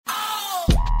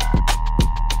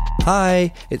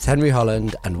Hi, it's Henry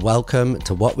Holland and welcome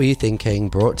to What Were You Thinking,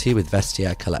 brought to you with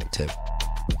Vestiaire Collective.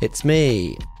 It's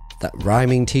me, that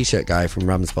rhyming t-shirt guy from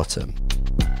Ramsbottom.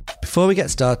 Before we get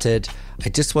started, I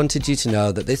just wanted you to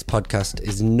know that this podcast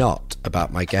is not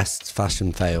about my guests'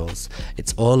 fashion fails.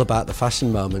 It's all about the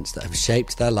fashion moments that have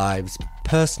shaped their lives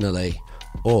personally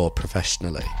or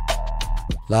professionally.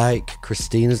 Like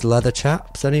Christina's leather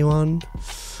chaps, anyone?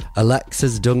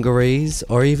 Alexa's dungarees,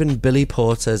 or even Billy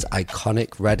Porter's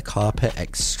iconic red carpet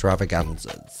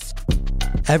extravaganzas.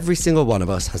 Every single one of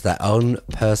us has their own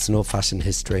personal fashion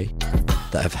history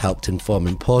that have helped inform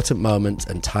important moments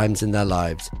and times in their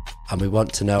lives, and we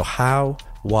want to know how,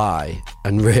 why,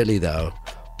 and really though,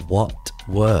 what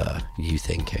were you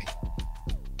thinking?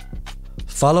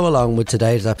 Follow along with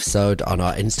today's episode on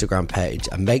our Instagram page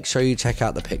and make sure you check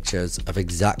out the pictures of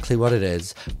exactly what it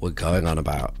is we're going on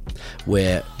about.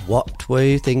 We're What Were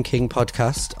You Thinking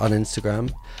podcast on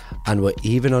Instagram, and we're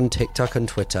even on TikTok and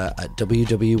Twitter at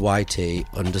WWYT_podcast.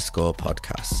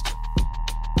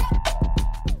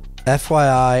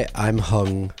 FYI I'm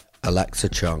hung, Alexa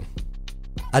Chung.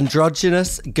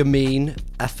 Androgynous, gamine,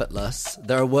 effortless.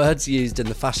 There are words used in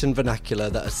the fashion vernacular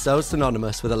that are so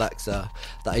synonymous with Alexa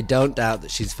that I don't doubt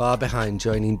that she's far behind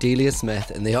joining Delia Smith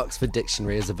in the Oxford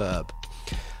Dictionary as a verb.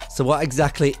 So what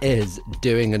exactly is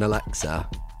doing an Alexa?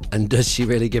 And does she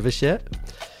really give a shit?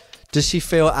 Does she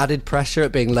feel added pressure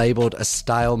at being labelled a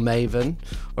style maven?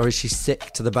 Or is she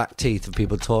sick to the back teeth of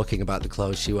people talking about the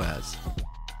clothes she wears?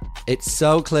 It's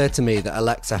so clear to me that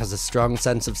Alexa has a strong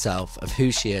sense of self, of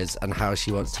who she is and how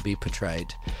she wants to be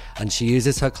portrayed. And she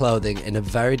uses her clothing in a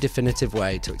very definitive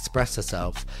way to express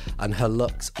herself, and her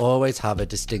looks always have a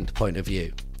distinct point of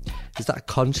view. Is that a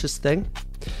conscious thing?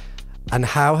 And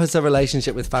how has her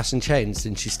relationship with fashion changed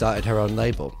since she started her own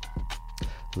label?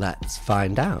 Let's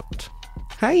find out.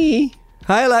 Hi!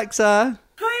 Hi, Alexa!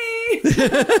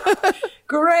 Hi!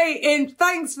 Great.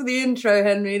 Thanks for the intro,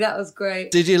 Henry. That was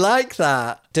great. Did you like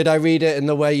that? Did I read it in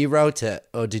the way you wrote it?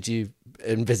 Or did you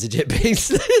envisage it being...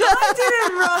 I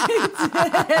didn't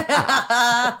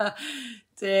write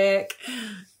it. Dick.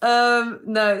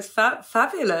 No, it's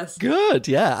fabulous. Good,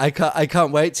 yeah. I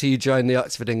can't wait till you join the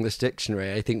Oxford English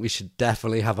Dictionary. I think we should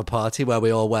definitely have a party where we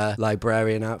all wear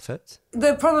librarian outfits.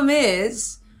 The problem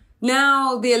is,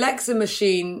 now the Alexa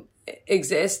machine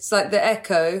exists, like the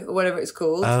Echo or whatever it's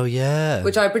called. Oh yeah,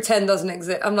 which I pretend doesn't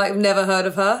exist. I'm like, I've never heard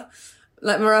of her,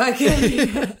 like Mariah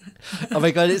Carey. Oh my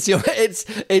god, it's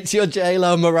your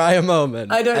J-Lo Mariah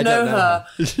moment. I don't know her,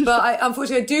 but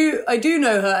unfortunately I do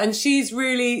know her, and she's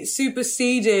really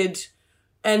superseded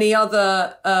any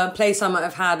other place I might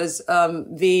have had as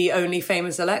the only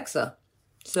famous Alexa.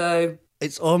 So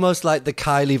it's almost like the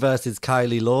Kylie versus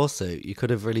Kylie lawsuit. You could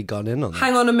have really gone in on that.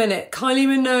 Hang on a minute, Kylie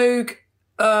Minogue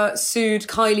sued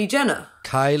Kylie Jenner.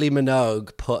 Kylie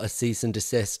Minogue put a cease and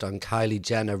desist on Kylie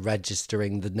Jenner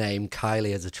registering the name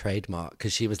Kylie as a trademark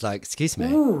because she was like, excuse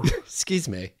me. Ooh. Excuse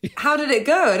me. How did it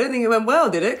go? I don't think it went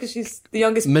well, did it? Because she's the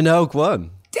youngest. Minogue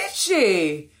won. Did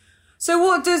she? So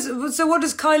what does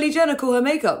Kylie Jenner call her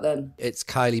makeup then? It's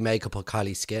Kylie makeup or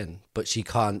Kylie skin, but she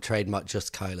can't trademark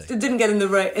just Kylie. It didn't get in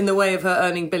the way of her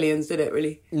earning billions, did it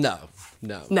really? No.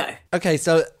 No. Okay,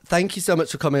 so thank you so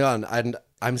much for coming on, and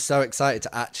I'm so excited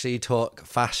to actually talk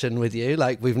fashion with you.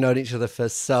 Like, we've known each other for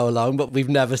so long, but we've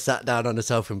never sat down on a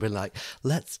sofa and been like,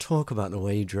 let's talk about the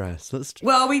way you dress.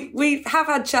 Well, we have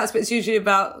had chats, but it's usually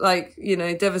about, like, you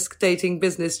know, devastating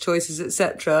business choices,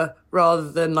 etc.,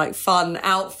 rather than like fun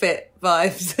outfit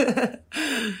vibes.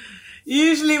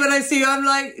 Usually when I see you, I'm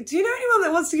like, do you know anyone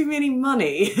that wants to give me any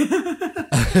money?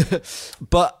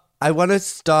 But I want to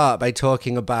start by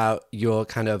talking about your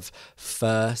kind of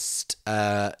first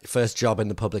job in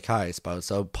the public eye, I suppose,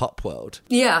 so Pop World.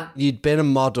 Yeah. You'd been a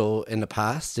model in the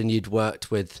past and you'd worked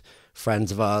with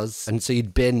friends of ours, and so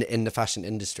you'd been in the fashion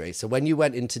industry. So when you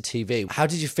went into TV, how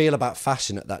did you feel about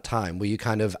fashion at that time? Were you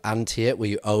kind of anti it? Were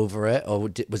you over it?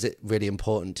 Or was it really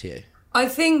important to you? I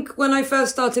think when I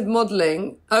first started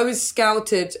modelling, I was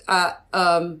scouted at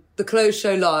the Clothes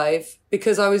Show Live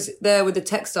because I was there with the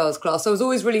textiles class. I was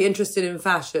always really interested in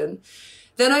fashion.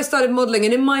 Then I started modelling,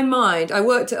 and in my mind, I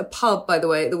worked at a pub, by the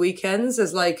way, at the weekends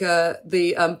as like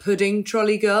the pudding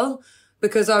trolley girl,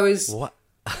 because I was... What?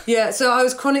 Yeah, so I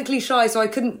was chronically shy, so I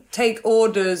couldn't take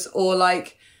orders or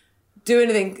like do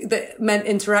anything that meant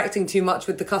interacting too much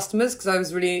with the customers because I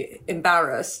was really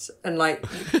embarrassed and like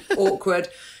awkward.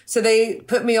 So they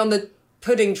put me on the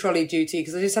pudding trolley duty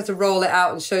because I just had to roll it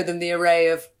out and show them the array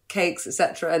of cakes,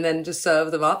 etc., and then just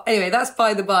serve them up. Anyway, that's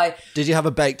by the by. Did you have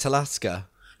a baked Alaska?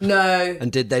 No.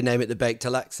 And did they name it the Baked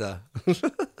Alexa?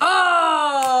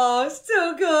 Oh,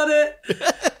 still got it.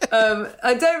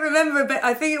 I don't remember, but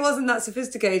I think it wasn't that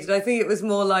sophisticated. I think it was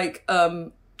more like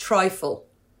trifle.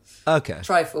 Okay.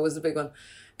 Trifle was the big one.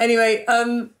 Anyway,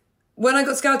 when I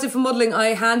got scouted for modelling, I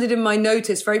handed in my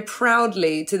notice very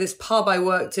proudly to this pub I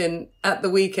worked in at the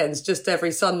weekends, just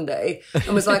every Sunday,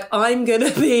 and was like, I'm going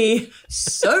to be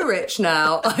so rich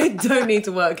now. I don't need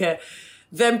to work here.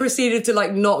 Then proceeded to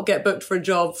like not get booked for a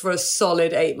job for a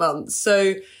solid 8 months.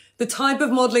 So the type of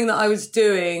modelling that I was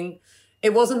doing,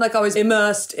 it wasn't like I was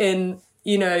immersed in,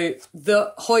 you know,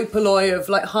 the hoi polloi of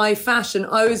like high fashion.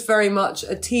 I was very much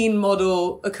a teen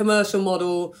model, a commercial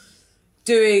model,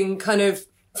 doing kind of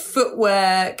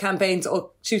footwear campaigns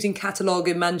or shooting catalogue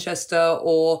in Manchester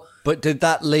or... But did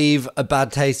that leave a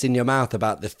bad taste in your mouth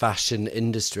about the fashion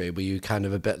industry? Were you kind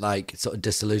of a bit like sort of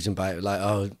disillusioned by it? Like,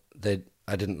 oh,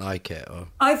 I didn't like it? Or...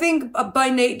 I think by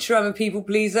nature I'm a people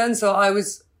pleaser, and so I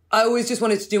always just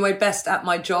wanted to do my best at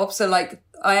my job. So like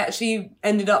I actually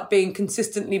ended up being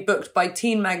consistently booked by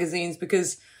teen magazines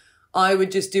because I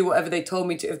would just do whatever they told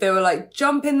me to. If they were like,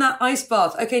 jump in that ice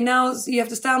bath. Okay, now you have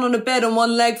to stand on a bed on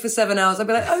one leg for 7 hours. I'd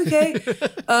be like, okay.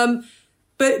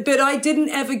 But I didn't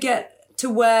ever get to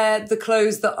wear the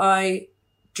clothes that I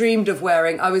dreamed of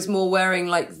wearing. I was more wearing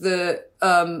like the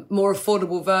more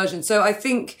affordable version. So I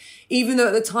think even though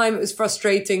at the time it was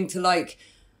frustrating to like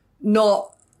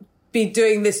not be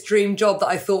doing this dream job that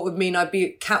I thought would mean I'd be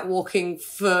catwalking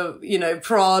for, you know,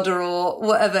 Prada or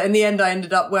whatever. In the end, I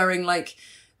ended up wearing like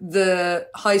the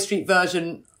high street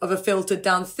version of a filtered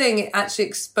down thing. It actually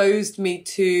exposed me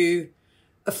to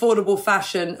affordable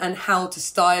fashion and how to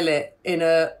style it in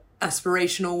a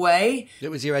aspirational way. It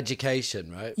was your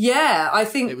education, right? Yeah, I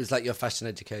think... It was like your fashion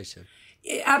education.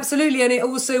 Absolutely. And it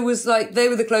also was like, they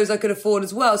were the clothes I could afford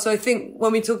as well. So I think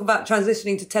when we talk about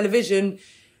transitioning to television,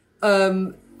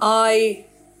 I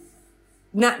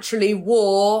naturally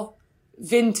wore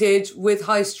vintage with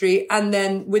high street, and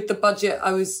then with the budget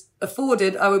I was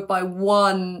afforded, I would buy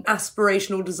one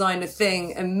aspirational designer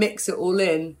thing and mix it all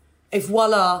in. Et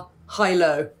voila,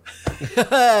 high-low.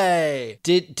 Hey!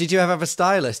 Did you ever have a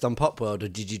stylist on Pop World, or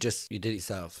you did it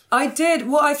yourself? I did.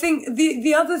 Well, I think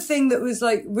the other thing that was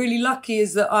like really lucky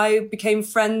is that I became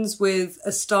friends with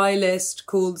a stylist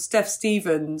called Steph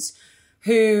Stevens,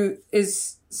 who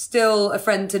is still a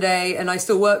friend today, and I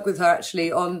still work with her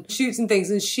actually on shoots and things.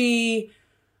 And she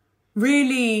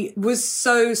really was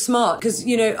so smart because,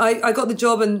 you know, I got the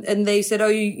job and they said, oh,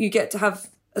 you get to have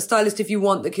a stylist if you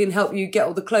want that can help you get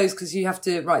all the clothes because you have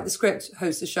to write the script,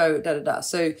 host the show,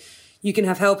 So you can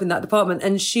have help in that department.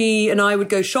 And she and I would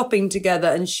go shopping together,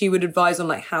 and she would advise on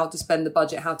like how to spend the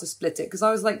budget, how to split it. Because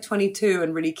I was like 22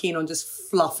 and really keen on just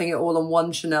fluffing it all on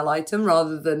one Chanel item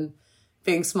rather than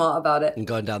being smart about it. And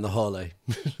going down the hallway.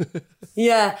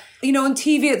 Yeah. You know, on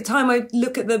TV at the time, I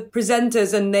look at the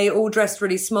presenters and they all dressed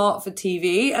really smart for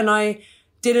TV. And I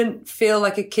didn't feel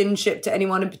like a kinship to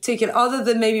anyone in particular, other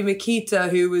than maybe Makita,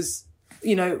 who was,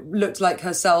 you know, looked like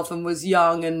herself and was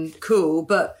young and cool.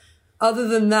 But other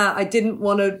than that, I didn't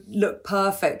want to look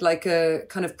perfect, like a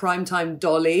kind of primetime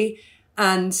dolly.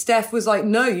 And Steph was like,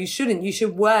 no, you shouldn't. You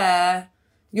should wear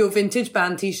your vintage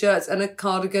band t-shirts and a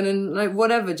cardigan and like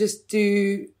whatever, just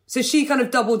do. So she kind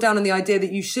of doubled down on the idea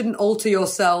that you shouldn't alter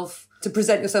yourself to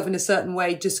present yourself in a certain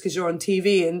way just because you're on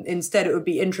TV. And instead it would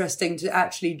be interesting to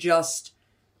actually just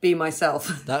be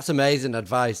myself. That's amazing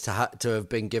advice to have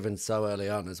been given so early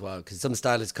on as well. Because some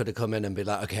stylists could have come in and be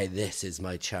like, okay, this is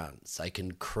my chance. I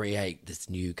can create this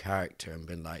new character, and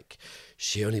been like,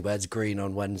 she only wears green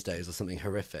on Wednesdays or something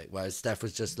horrific. Whereas Steph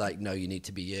was just like, no, you need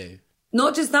to be you.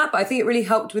 Not just that, but I think it really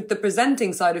helped with the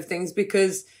presenting side of things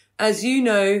because, as you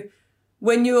know,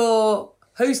 when you're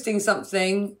hosting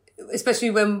something, especially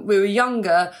when we were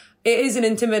younger, it is an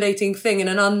intimidating thing and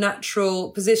an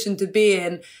unnatural position to be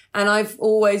in. And I've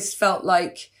always felt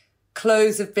like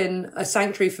clothes have been a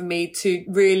sanctuary for me to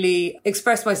really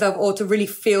express myself or to really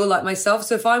feel like myself.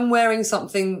 So if I'm wearing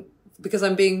something because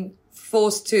I'm being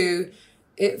forced to,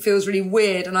 it feels really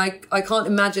weird. And I can't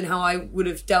imagine how I would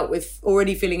have dealt with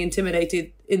already feeling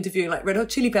intimidated interviewing like Red Hot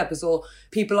Chili Peppers or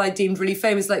people I deemed really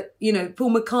famous, like, you know,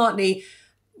 Paul McCartney.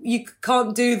 You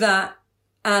can't do that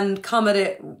and come at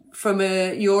it from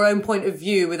your own point of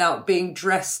view without being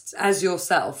dressed as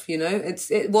yourself, you know?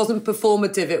 It wasn't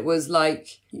performative. It was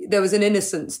like, there was an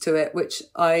innocence to it, which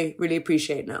I really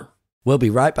appreciate now. We'll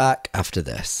be right back after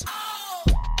this.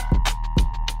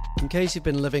 In case you've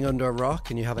been living under a rock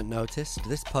and you haven't noticed,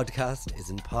 this podcast is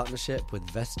in partnership with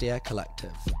Vestiaire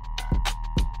Collective.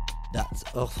 That's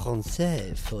en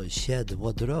français for shared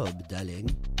wardrobe,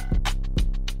 darling.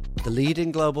 The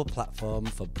leading global platform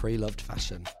for pre-loved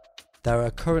fashion. There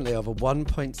are currently over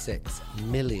 1.6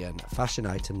 million fashion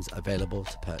items available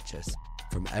to purchase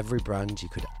from every brand you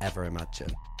could ever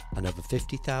imagine, and over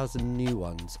 50,000 new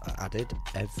ones are added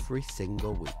every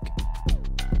single week.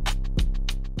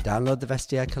 Download the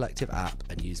Vestiaire Collective app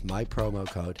and use my promo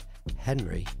code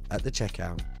Henry at the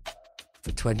checkout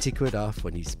for 20 quid off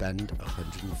when you spend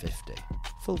 150.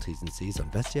 Full T's and C's on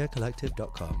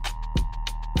vestiairecollective.com.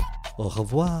 Au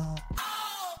revoir.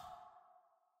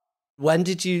 When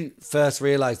did you first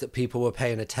realise that people were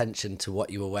paying attention to what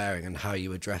you were wearing and how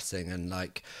you were dressing and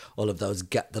like all of those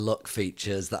get the look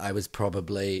features that I was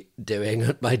probably doing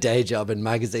at my day job in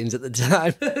magazines at the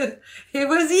time? It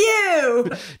was you!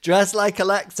 Dress like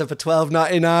Alexa for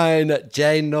 $12.99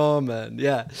 Jane Norman,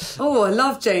 yeah. Oh, I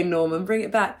love Jane Norman. Bring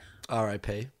it back.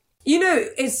 R.I.P. You know,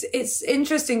 it's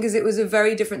interesting because it was a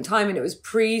very different time and it was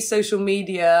pre-social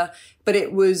media, but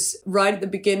it was right at the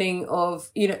beginning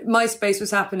of, you know, MySpace was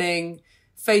happening,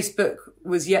 Facebook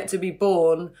was yet to be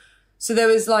born. So there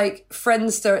was like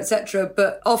Friendster, etc.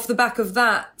 But off the back of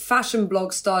that, fashion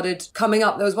blogs started coming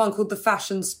up. There was one called The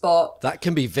Fashion Spot. That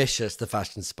can be vicious, The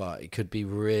Fashion Spot. It could be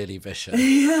really vicious.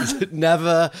 Yeah.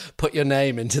 Never put your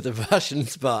name into The Fashion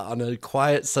Spot on a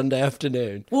quiet Sunday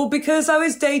afternoon. Well, because I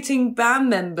was dating band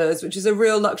members, which is a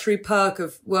real luxury perk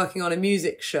of working on a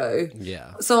music show.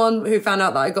 Yeah. Someone who found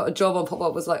out that I got a job on Pop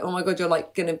Up was like, oh my God, you're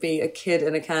like going to be a kid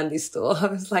in a candy store. I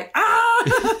was like,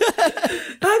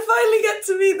 I finally get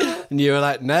to meet them. And you were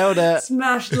like, nailed it.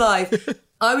 Smashed life.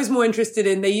 I was more interested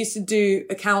in, they used to do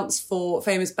accounts for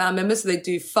famous band members. So they'd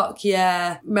do fuck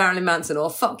yeah, Marilyn Manson or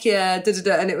fuck yeah, da da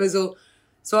da. And it was all,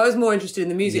 so I was more interested in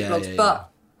the music blogs.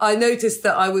 But I noticed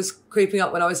that I was creeping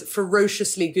up when I was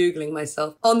ferociously Googling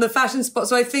myself on The Fashion Spot.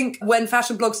 So I think when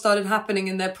fashion blogs started happening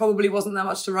and there probably wasn't that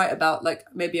much to write about, like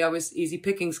maybe I was easy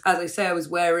pickings. As I say, I was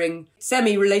wearing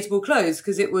semi-relatable clothes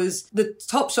because it was the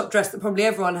Topshop dress that probably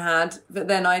everyone had, but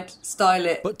then I'd style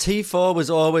it. But T4 was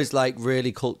always like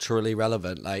really culturally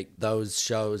relevant, like those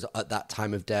shows at that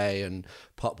time of day and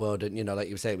Pop World and, you know, like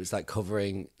you were saying, it was like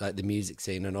covering like the music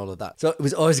scene and all of that. So it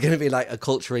was always going to be like a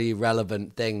culturally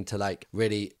relevant thing to like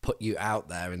really put you out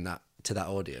there in that, to that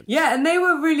audience. Yeah, and they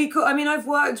were really cool. I mean, I've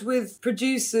worked with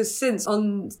producers since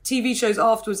on TV shows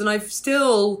afterwards, and I've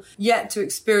still yet to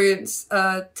experience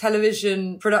a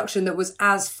television production that was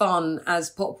as fun as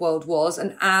Pop World was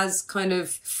and as kind of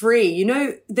free. You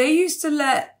know, they used to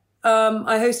let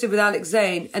I hosted with Alex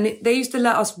Zane, and they used to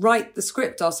let us write the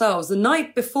script ourselves the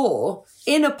night before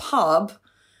in a pub,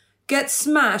 get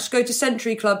smashed, go to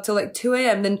Century Club till like 2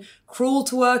 a.m, then crawl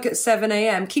to work at 7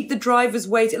 a.m, keep the drivers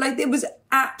waiting. Like, it was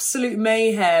absolute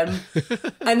mayhem.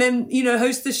 And then, you know,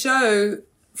 host the show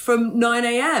from 9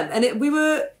 a.m. And we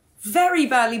were very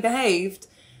badly behaved,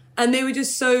 and they were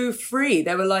just so free.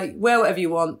 They were like, wear whatever you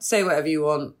want, say whatever you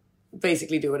want,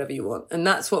 basically do whatever you want. And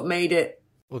that's what made it.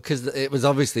 Well, because it was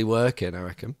obviously working, I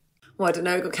reckon. Well, I don't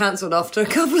know, it got cancelled after a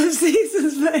couple of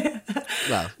seasons. But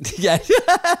well, yeah.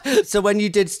 So when you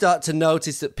did start to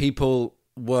notice that people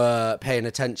were paying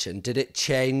attention, did it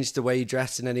change the way you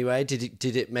dressed in any way?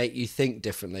 Did it make you think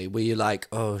differently? Were you like,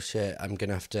 oh shit, I'm going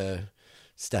to have to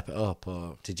step it up,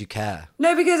 or did you care?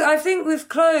 No, because I think with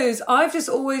clothes, I've just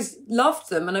always loved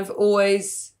them, and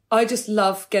I just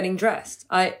love getting dressed.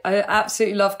 I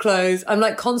absolutely love clothes. I'm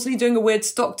like constantly doing a weird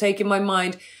stock take in my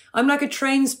mind. I'm like a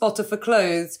train spotter for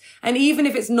clothes. And even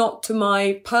if it's not to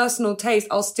my personal taste,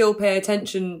 I'll still pay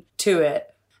attention to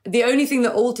it. The only thing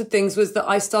that altered things was that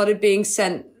I started being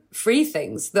sent free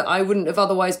things that I wouldn't have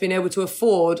otherwise been able to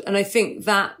afford. And I think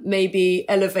that maybe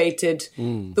elevated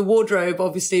the wardrobe,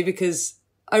 obviously, because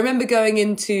I remember going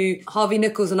into Harvey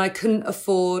Nichols and I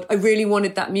really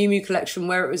wanted that Miu Miu collection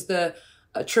where it was the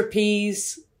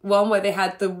trapeze one where they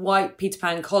had the white Peter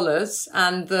Pan collars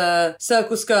and the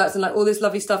circle skirts and like all this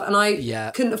lovely stuff. And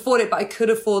I couldn't afford it, but I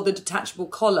could afford the detachable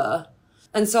collar.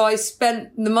 And so I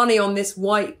spent the money on this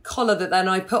white collar that then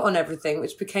I put on everything,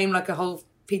 which became like a whole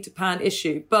Peter Pan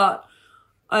issue. But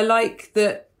I like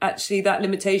that actually that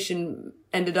limitation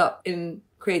ended up in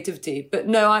creativity. But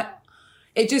no,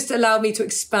 it just allowed me to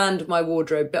expand my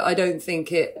wardrobe, but I don't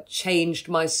think it changed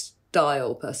my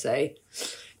style per se.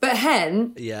 But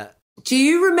Hen, do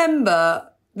you remember,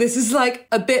 this is like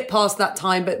a bit past that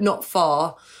time, but not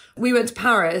far. We went to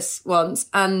Paris once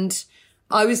and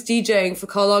I was DJing for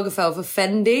Karl Lagerfeld for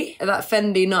Fendi, at that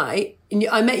Fendi night. And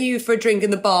I met you for a drink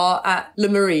in the bar at Le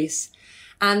Maurice.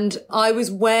 And I was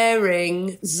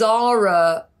wearing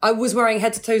Zara. I was wearing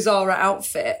head to toe Zara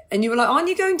outfit. And you were like, aren't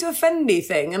you going to a Fendi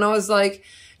thing? And I was like,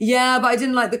 yeah, but I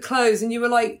didn't like the clothes. And you were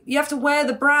like, you have to wear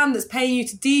the brand that's paying you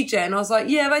to DJ. And I was like,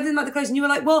 yeah, but I didn't like the clothes. And you were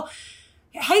like, well,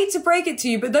 hate to break it to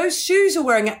you, but those shoes you're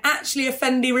wearing are actually a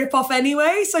Fendi ripoff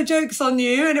anyway, so joke's on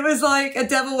you. And it was like a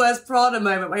Devil Wears Prada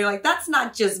moment where you're like, that's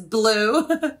not just blue.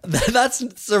 That's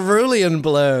cerulean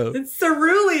blue. It's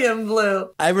cerulean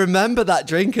blue. I remember that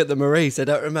drink at the Maurice. I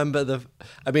don't remember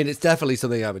it's definitely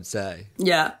something I would say.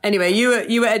 Yeah. Anyway,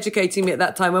 you were educating me at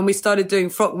that time when we started doing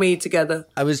Frock Me together.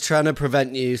 I was trying to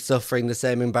prevent you suffering the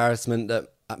same embarrassment that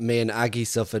me and Aggie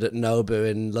suffered at Nobu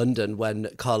in London when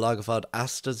Karl Lagerfeld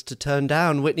asked us to turn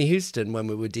down Whitney Houston when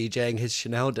we were DJing his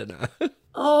Chanel dinner.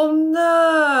 Oh,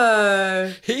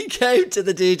 no. He came to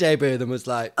the DJ booth and was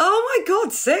like... Oh, my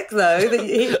God, sick,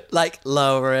 though. like,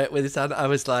 lower it with his hand. I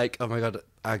was like, oh, my God,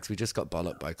 Ags, we just got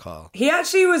bollocked by Carl. He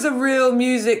actually was a real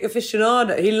music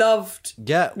aficionado. He loved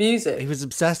music. He was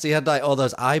obsessed. He had, like, all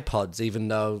those iPods, even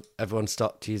though everyone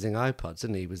stopped using iPods,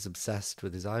 and he was obsessed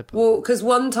with his iPod. Well, because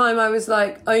one time I was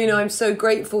like, oh, I'm so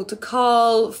grateful to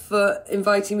Carl for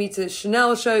inviting me to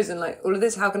Chanel shows and, like, all of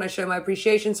this. How can I show my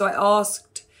appreciation? So I asked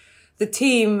the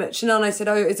team at Chanel, and I said,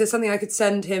 oh, is there something I could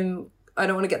send him? I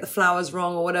don't want to get the flowers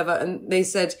wrong or whatever. And they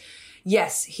said,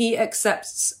 yes, he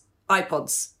accepts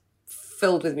iPods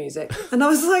filled with music. And I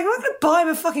was like, I'm not going to buy him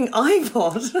a fucking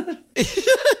iPod.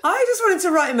 I just wanted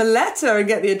to write him a letter and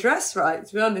get the address right,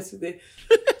 to be honest with you.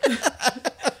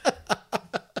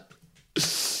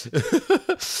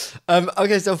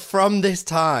 Okay, so from this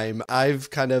time,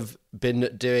 I've kind of been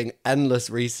doing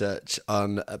endless research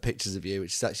on pictures of you,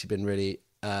 which has actually been really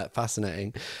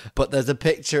fascinating. But there's a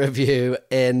picture of you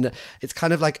in, it's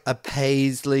kind of like a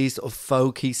paisley sort of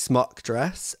folky smock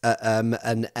dress at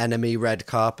an Enemy red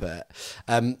carpet.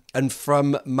 And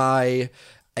from my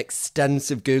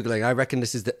extensive Googling, I reckon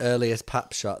this is the earliest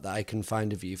pap shot that I can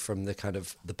find of you from the kind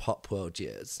of the pop world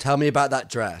years. Tell me about that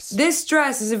dress. This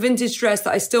dress is a vintage dress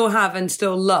that I still have and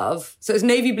still love. So it's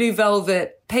navy blue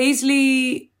velvet,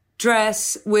 paisley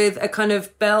dress with a kind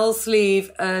of bell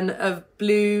sleeve and a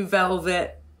blue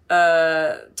velvet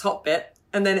top bit,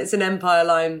 and then it's an Empire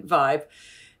Line vibe.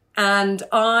 And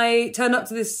I turned up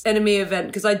to this Enemy event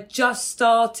because I just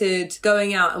started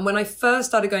going out, and when I first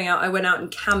started going out, I went out in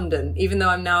Camden. Even though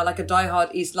I'm now like a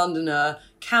diehard East Londoner,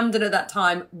 Camden at that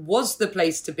time was the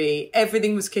place to be.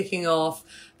 Everything was kicking off.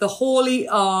 The Hawley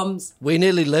Arms. We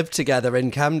nearly lived together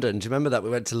in Camden. Do you remember that? We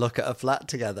went to look at a flat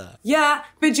together. Yeah,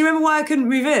 but do you remember why I couldn't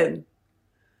move in?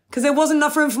 Because there wasn't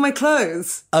enough room for my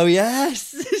clothes. Oh,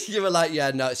 yes. You were like,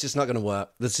 yeah, no, it's just not going to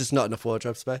work. There's just not enough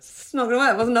wardrobe space. It's not going to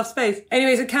work. There wasn't enough space.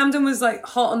 Anyway, so Camden was like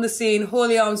hot on the scene.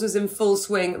 Hawley Arms was in full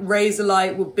swing.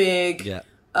 Razorlight were big. Yeah.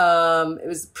 It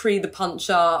was pre the punch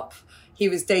up. He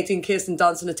was dating Kirsten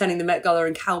Dunst and attending the Met Gala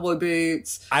in cowboy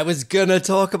boots. I was going to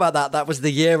talk about that. That was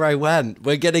the year I went.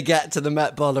 We're going to get to the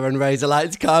Met Gala and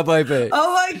Razorlight's cowboy boots.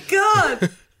 Oh, my God.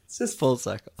 It's just full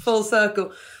circle. Full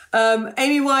circle.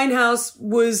 Amy Winehouse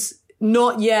was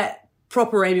not yet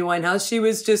proper Amy Winehouse. She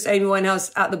was just Amy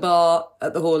Winehouse at the bar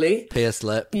at the Hawley. Pierced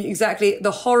lip. Exactly.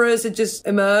 The Horrors had just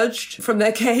emerged from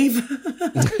their cave.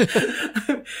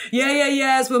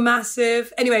 Yeahs were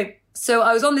massive. Anyway, so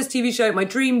I was on this TV show, my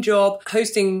dream job,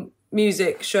 hosting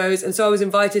music shows. And so I was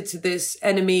invited to this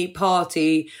Enemy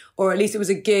party, or at least it was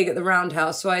a gig at the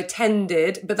Roundhouse. So I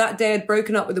attended, but that day I'd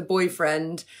broken up with a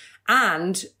boyfriend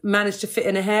and managed to fit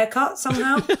in a haircut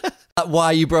somehow.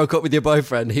 Why you broke up with your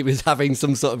boyfriend? He was having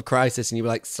some sort of crisis and you were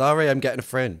like, sorry, I'm getting a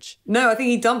fringe. No, I think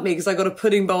he dumped me because I got a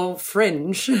pudding bowl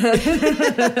fringe. It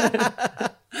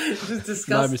was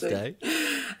disgusting. My mistake.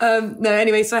 No,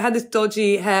 anyway, so I had this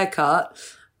dodgy haircut.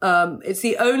 It's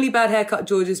the only bad haircut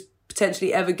George has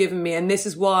potentially ever given me. And this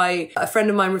is why a friend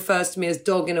of mine refers to me as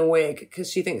dog in a wig,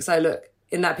 because she thinks I look,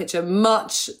 in that picture,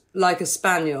 much like a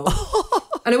spaniel.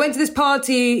 And I went to this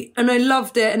party and I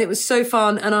loved it and it was so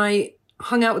fun. And I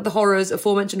hung out with the Horrors,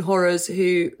 aforementioned Horrors,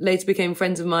 who later became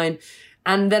friends of mine.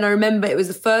 And then I remember it was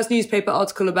the first newspaper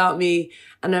article about me.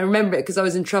 And I remember it because I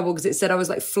was in trouble because it said I was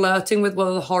like flirting with one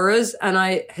of the Horrors. And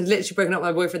I had literally broken up with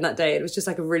my boyfriend that day. It was just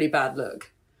like a really bad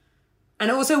look. And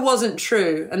it also wasn't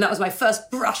true. And that was my first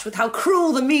brush with how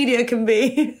cruel the media can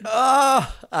be.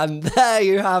 Oh, and there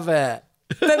you have it.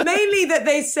 But mainly that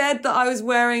they said that I was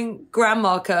wearing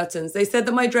grandma curtains. They said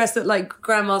that my dress looked like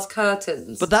grandma's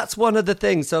curtains. But that's one of the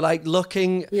things. So like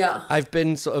looking, yeah, I've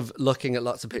been sort of looking at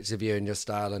lots of pictures of you and your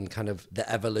style and kind of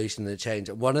the evolution and the change.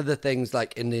 One of the things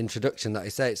like in the introduction that I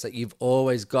say, it's like you've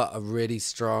always got a really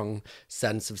strong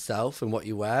sense of self in what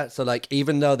you wear. So like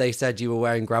even though they said you were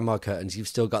wearing grandma curtains, you've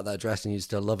still got that dress and you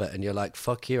still love it. And you're like,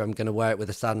 fuck you, I'm going to wear it with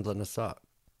a sandal and a sock.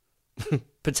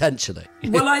 Potentially.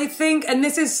 Well, I think, and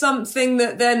this is something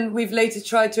that then we've later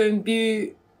tried to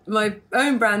imbue my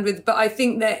own brand with, but I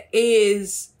think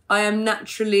I am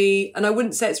naturally, and I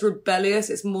wouldn't say it's rebellious,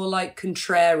 it's more like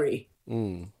contrary.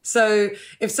 So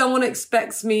if someone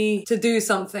expects me to do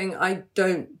something, I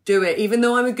don't do it, even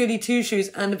though I'm a goody two-shoes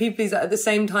and a people pleaser. At the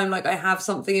same time, like, I have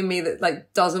something in me that,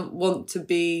 like, doesn't want to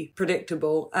be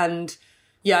predictable. And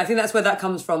yeah, I think that's where that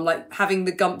comes from, like, having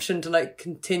the gumption to, like,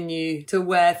 continue to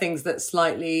wear things that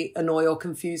slightly annoy or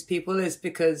confuse people is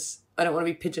because I don't want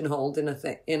to be pigeonholed in a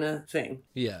thing.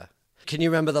 Yeah. Can you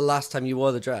remember the last time you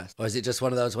wore the dress? Or is it just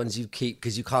one of those ones you keep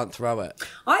because you can't throw it?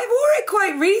 I wore it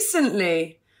quite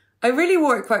recently. I really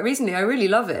wore it quite recently. I really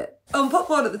love it. On Pop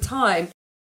World at the time,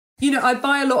 you know, I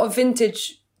buy a lot of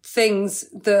vintage things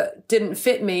that didn't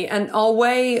fit me. And our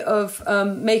way of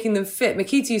making them fit,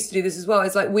 Makita used to do this as well,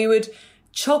 is like we would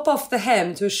chop off the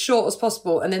hem to as short as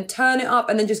possible and then turn it up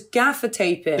and then just gaffer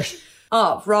tape it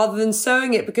up rather than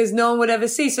sewing it because no one would ever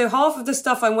see. So half of the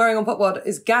stuff I'm wearing on Pop World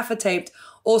is gaffer taped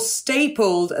or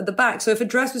stapled at the back. So if a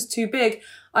dress was too big,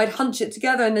 I'd hunch it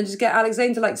together and then just get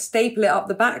Alexandra to, like, staple it up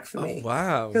the back for me.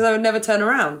 Wow. Because I would never turn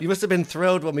around. You must have been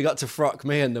thrilled when we got to Frock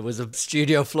Me and there was a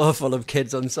studio floor full of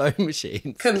kids on sewing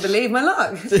machines. Couldn't believe my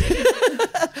luck.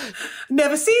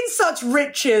 Never seen such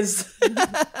riches.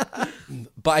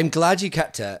 But I'm glad you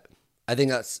kept it. I think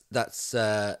that's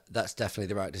definitely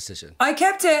the right decision. I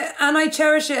kept it and I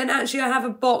cherish it. And actually I have a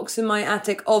box in my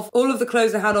attic of all of the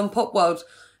clothes I had on Pop World.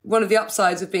 One of the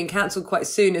upsides of being cancelled quite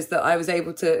soon is that I was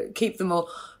able to keep them all.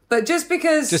 But just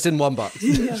because... Just in one box.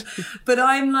 Yeah. But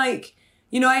I'm like,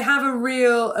 you know, I have a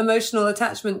real emotional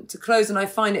attachment to clothes and I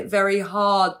find it very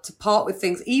hard to part with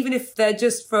things, even if they're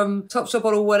just from Topshop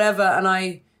or whatever. And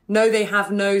I know they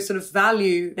have no sort of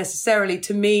value necessarily.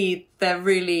 To me, they're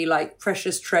really like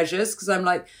precious treasures because I'm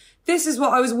like, this is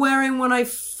what I was wearing when I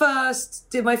first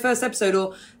did my first episode,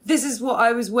 or this is what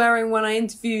I was wearing when I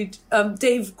interviewed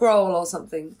Dave Grohl or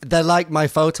something. They're like my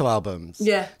photo albums.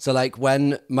 Yeah. So like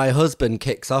when my husband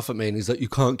kicks off at me and he's like, you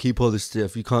can't keep all this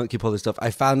stuff,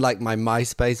 I found like my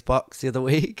MySpace box the other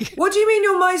week. What do you mean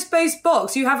your MySpace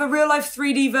box? You have a real life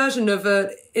 3D version of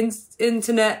an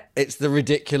internet... It's the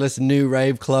ridiculous new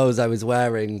rave clothes I was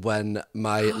wearing when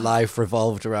my life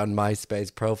revolved around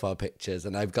MySpace profile pictures.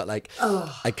 And I've got like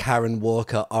a Karen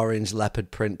Walker orange leopard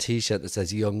print t-shirt that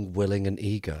says young, willing and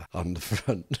eager on the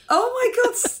front. Oh my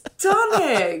God,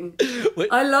 stunning.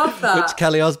 I love that. Which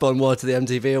Kelly Osbourne wore to the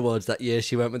MTV Awards that year.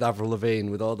 She went with Avril Lavigne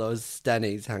with all those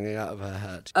stennies hanging out of her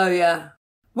head. Oh yeah.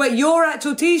 Wait, your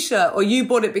actual t-shirt or you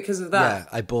bought it because of that? Yeah,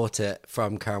 I bought it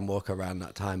from Karen Walker around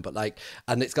that time. But like,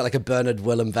 and it's got like a Bernard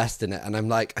Willem vest in it. And I'm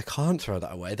like, I can't throw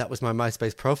that away. That was my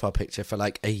MySpace profile picture for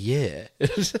like a year.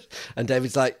 And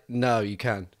David's like, no, you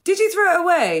can. Did you throw it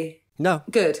away? No.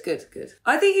 Good.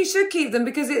 I think you should keep them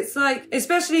because it's like,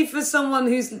 especially for someone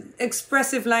whose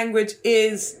expressive language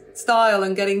is style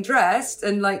and getting dressed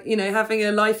and like, you know, having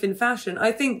a life in fashion.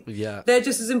 I think they're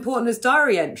just as important as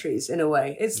diary entries in a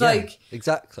way. It's like...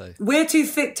 Exactly. We're too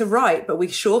thick to write, but we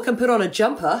sure can put on a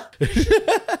jumper.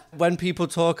 When people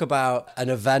talk about an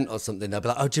event or something, they'll be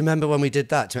like, oh, do you remember when we did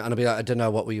that? And I'll be like, I don't know,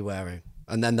 what were you wearing?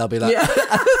 And then they'll be like...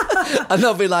 Yeah. And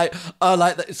they'll be like, oh,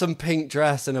 like some pink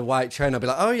dress and a white train. I'll be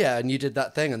like, oh yeah, and you did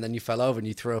that thing and then you fell over and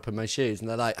you threw up in my shoes. And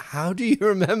they're like, how do you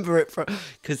remember it from?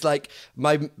 Because like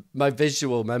my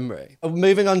visual memory.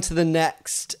 Moving on to the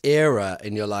next era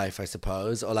in your life, I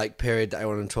suppose, or like period that I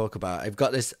want to talk about. I've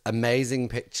got this amazing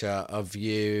picture of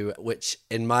you, which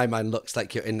in my mind looks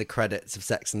like you're in the credits of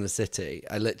Sex and the City.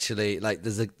 I literally, like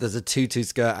there's a tutu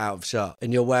skirt out of shot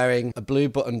and you're wearing a blue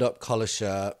buttoned up collar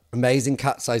shirt, amazing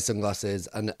cat-sized sunglasses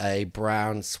and a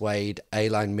brown suede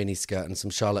A-line miniskirt and some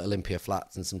Charlotte Olympia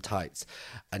flats and some tights.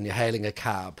 And you're hailing a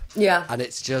cab. Yeah. And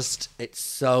it's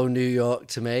so New York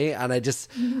to me. And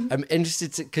I'm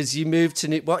interested to, because you moved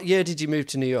to what year did you move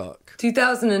to New York?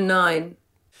 2009.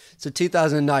 So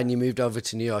 2009, you moved over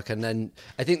to New York. And then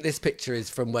I think this picture is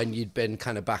from when you'd been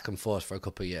kind of back and forth for a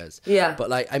couple of years. Yeah. But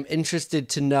like, I'm interested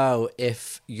to know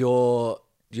if your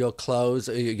clothes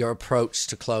or your approach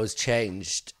to clothes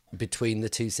changed between the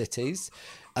two cities.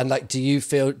 And like, do you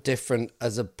feel different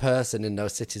as a person in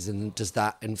those cities? And does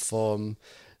that inform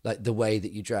like the way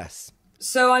that you dress?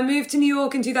 So I moved to New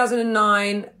York in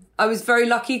 2009. I was very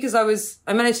lucky because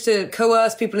I managed to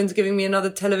coerce people into giving me another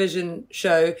television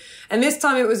show. And this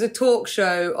time it was a talk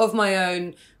show of my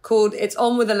own called It's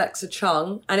On with Alexa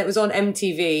Chung. And it was on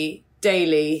MTV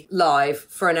daily live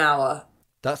for an hour.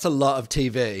 That's a lot of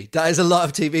TV. That is a lot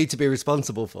of TV to be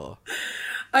responsible for.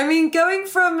 I mean, going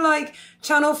from like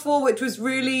Channel 4, which was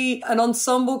really an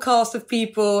ensemble cast of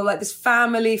people, like this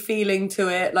family feeling to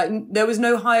it, like there was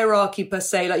no hierarchy per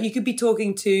se. Like you could be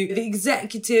talking to the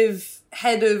executive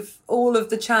head of all of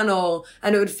the channel,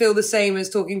 and it would feel the same as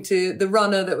talking to the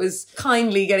runner that was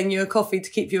kindly getting you a coffee to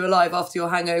keep you alive after your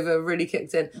hangover really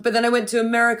kicked in. But then I went to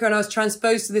America and I was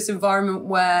transposed to this environment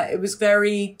where it was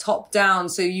very top down.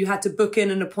 So you had to book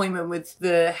in an appointment with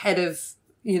the head of,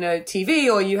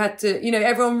 TV, or you had to,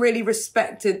 everyone really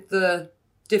respected the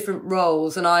different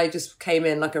roles. And I just came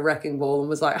in like a wrecking ball and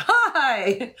was like,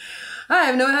 hi, I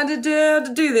have no idea how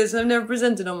to do this. I've never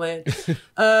presented on my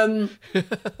own.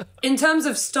 In terms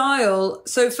of style,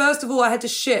 so first of all, I had to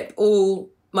ship all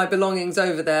my belongings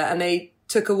over there and they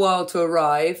took a while to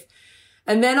arrive.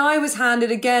 And then I was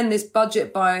handed again this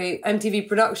budget by MTV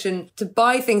Production to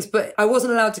buy things, but I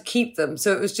wasn't allowed to keep them.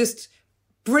 So it was just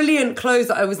brilliant clothes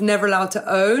that I was never allowed to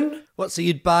own. What, so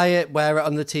you'd buy it, wear it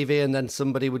on the TV, and then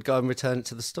somebody would go and return it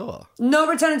to the store? Not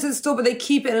return it to the store, but they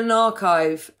keep it in an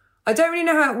archive. I don't really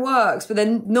know how it works, but they're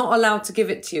not allowed to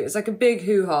give it to you. It's like a big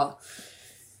hoo-ha.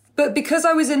 But because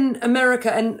I was in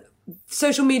America, and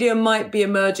social media might be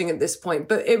emerging at this point,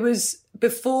 but it was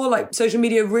before like social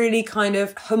media really kind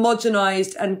of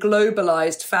homogenized and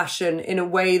globalized fashion in a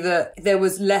way that there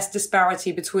was less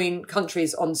disparity between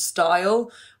countries on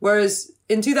style. Whereas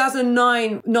in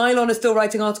 2009, Nylon is still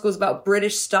writing articles about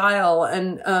British style,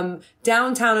 and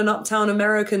downtown and uptown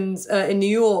Americans in New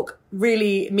York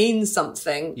really means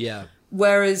something. Yeah.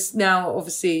 Whereas now,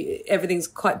 obviously, everything's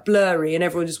quite blurry and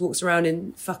everyone just walks around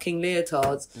in fucking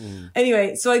leotards.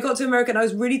 Anyway, so I got to America and I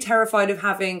was really terrified of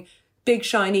having big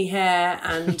shiny hair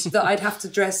and that I'd have to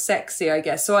dress sexy, I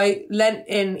guess. So I lent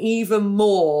in even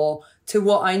more to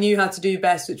what I knew how to do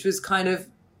best, which was kind of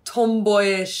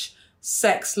tomboyish,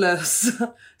 sexless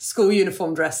school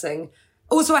uniform dressing.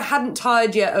 Also, I hadn't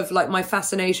tired yet of like my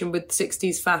fascination with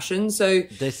 60s fashion. So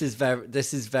this is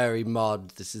very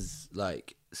mod. This is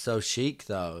like so chic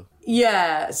though.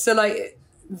 Yeah. So like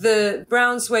the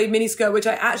brown suede miniskirt, which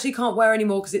I actually can't wear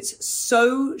anymore because it's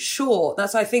so short.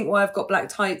 That's, I think, why I've got black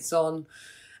tights on.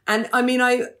 And I mean,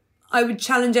 I would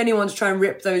challenge anyone to try and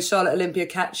rip those Charlotte Olympia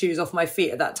cat shoes off my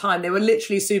feet at that time. They were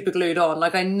literally super glued on.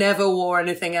 Like I never wore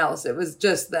anything else. It was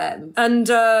just them. And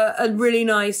a really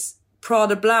nice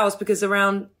Prada blouse, because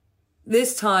around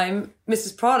this time,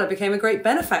 Mrs. Prada became a great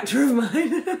benefactor of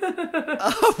mine.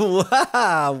 Oh,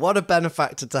 wow. What a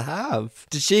benefactor to have.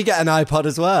 Did she get an iPod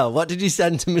as well? What did you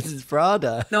send to Mrs.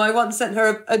 Prada? No, I once sent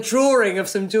her a drawing of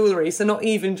some jewellery. So not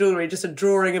even jewellery, just a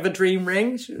drawing of a dream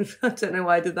ring. I don't know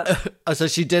why I did that. Oh, so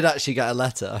she did actually get a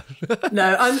letter.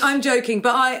 No, I'm joking.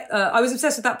 But I was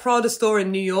obsessed with that Prada store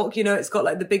in New York. You know, it's got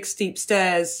like the big steep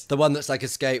stairs. The one that's like a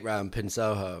skate ramp in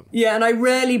Soho. Yeah, and I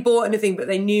rarely bought anything, but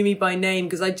they knew me by name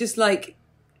because I just like...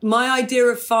 My idea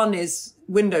of fun is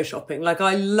window shopping. Like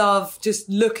I love just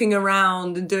looking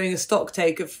around and doing a stock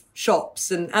take of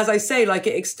shops. And as I say, like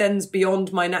it extends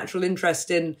beyond my natural interest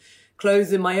in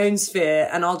clothes in my own sphere.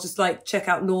 And I'll just like check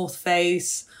out North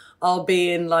Face. I'll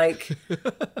be in like,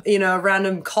 a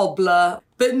random cobbler.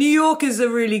 But New York is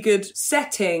a really good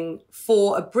setting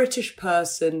for a British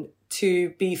person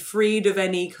to be freed of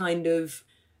any kind of...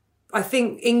 I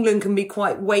think England can be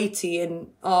quite weighty in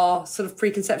our sort of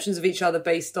preconceptions of each other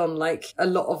based on like a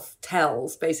lot of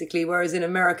tells, basically. Whereas in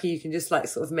America, you can just like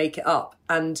sort of make it up.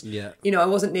 And, I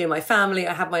wasn't near my family.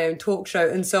 I had my own talk show.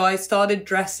 And so I started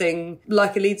dressing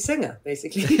like a lead singer,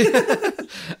 basically.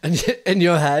 And in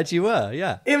your head, you were,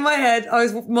 yeah. In my head, I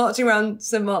was marching around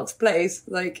St. Mark's Place,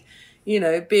 like,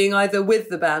 being either with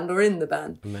the band or in the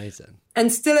band. Amazing.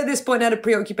 And still at this point, I had a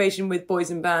preoccupation with boys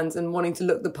in bands and wanting to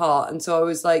look the part. And so I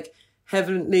was like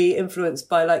heavily influenced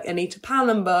by like Anita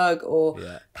Pallenberg or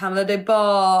Pamela Des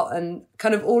Barres and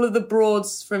kind of all of the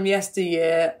broads from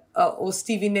yesteryear, or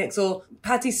Stevie Nicks or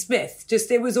Patti Smith.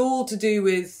 Just, it was all to do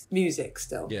with music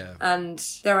still. Yeah. And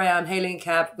there I am hailing a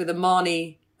cab with a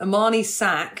Marni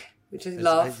sack, which I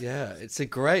love. Yeah, it's a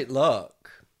great look.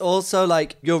 Also,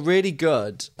 like, you're really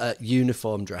good at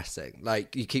uniform dressing.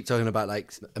 Like, you keep talking about,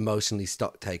 like, emotionally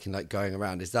stock taking, like, going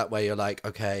around. Is that where you're like,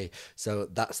 okay, so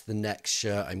that's the next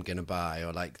shirt I'm going to buy,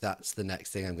 or, like, that's the next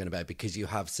thing I'm going to buy, because you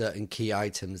have certain key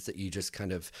items that you just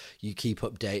kind of, you keep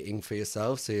updating for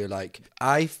yourself. So you're like,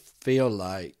 I feel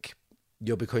like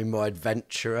you're becoming more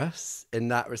adventurous in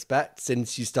that respect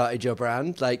since you started your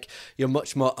brand. Like, you're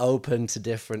much more open to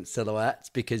different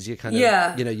silhouettes because you're kind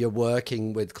of, you're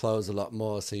working with clothes a lot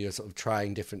more. So you're sort of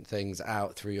trying different things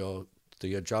out through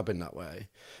your job in that way.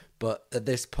 But at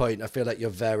this point, I feel like you're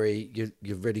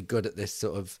really good at this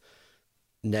sort of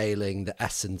nailing the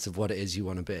essence of what it is you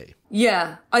want to be.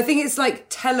 Yeah. I think it's like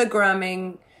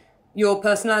telegramming your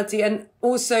personality, and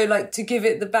also like to give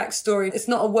it the backstory. It's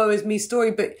not a woe is me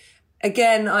story, but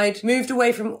again, I'd moved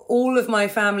away from all of my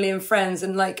family and friends,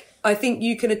 and like I think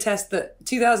you can attest that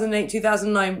 2008,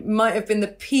 2009 might have been the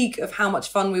peak of how much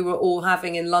fun we were all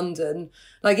having in London.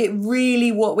 Like it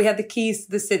really, we had the keys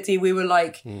to the city. We were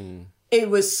like, it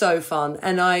was so fun.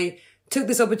 And I took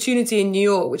this opportunity in New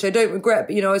York, which I don't regret,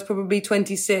 but, I was probably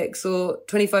 26 or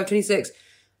 25, 26,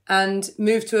 and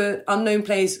moved to an unknown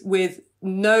place with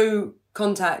no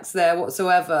contacts there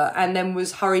whatsoever, and then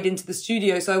was hurried into the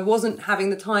studio. So I wasn't having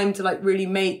the time to like really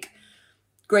make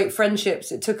great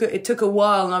friendships. It took a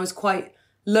while, and I was quite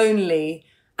lonely,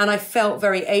 and I felt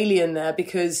very alien there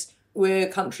because we're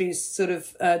countries sort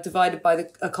of divided by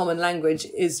a common language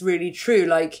is really true.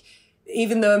 Like,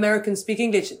 even though Americans speak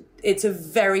English, it's a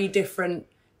very different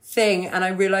thing. And I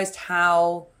realized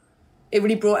how it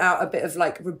really brought out a bit of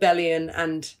like rebellion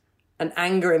and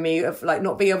anger in me of like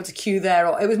not being able to cue there.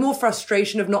 Or it was more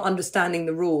frustration of not understanding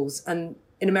the rules. And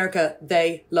in America,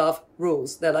 they love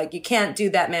rules. They're like, you can't do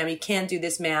that, ma'am. You can't do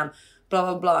this, ma'am. Blah,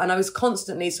 blah, blah. And I was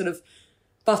constantly sort of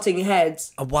butting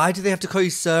heads. Why do they have to call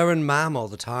you sir and ma'am all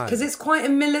the time? Because it's quite a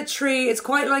military, it's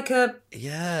quite like a...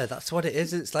 Yeah, that's what it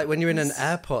is. It's like when you're in an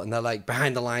airport and they're like,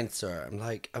 behind the line, sir. I'm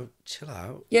like, chill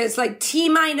out. Yeah, it's like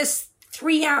T-3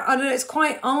 hours. I don't know, it's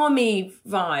quite army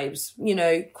vibes,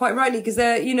 quite rightly, because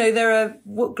they're a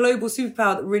global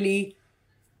superpower that really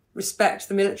respect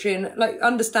the military, and like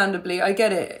understandably I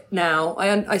get it now.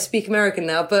 I speak American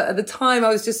now, but at the time I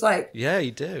was just like, yeah,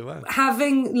 you do. Wow.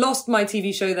 Having lost my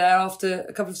TV show there after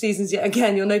a couple of seasons yet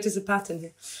again, you'll notice a pattern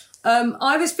here.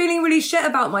 I was feeling really shit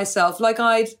about myself, like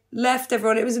I'd left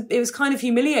everyone. It was kind of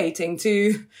humiliating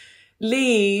to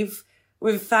leave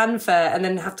with fanfare and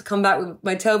then have to come back with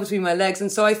my tail between my legs. And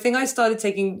so I think I started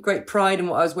taking great pride in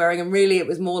what I was wearing, and really it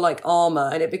was more like armor,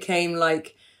 and it became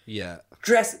like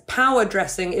power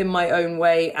dressing in my own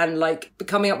way, and like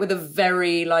coming up with a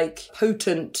very like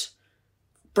potent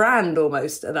brand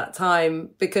almost at that time,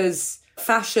 because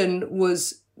fashion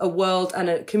was a world and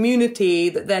a community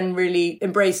that then really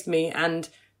embraced me and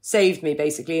saved me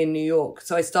basically in New York.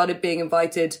 So I started being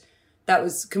invited. That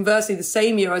was conversely the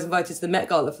same year I was invited to the Met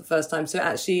Gala for the first time. So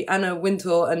actually Anna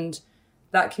Wintour and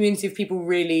that community of people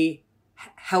really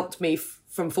helped me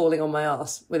from falling on my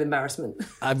ass with embarrassment.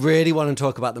 I really want to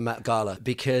talk about the Met Gala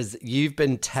because you've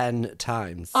been 10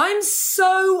 times. I'm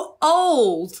so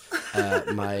old.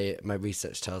 My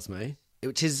research tells me,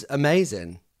 which is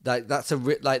amazing. Like that's a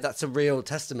real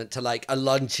testament to like a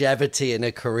longevity in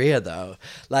a career, though.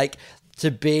 Like to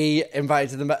be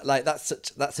invited to the Met, like that's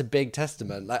a big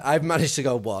testament. Like I've managed to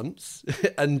go once,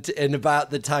 and in about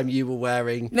the time you were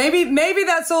wearing, maybe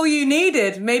that's all you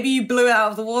needed. Maybe you blew it out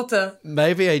of the water.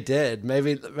 Maybe I did.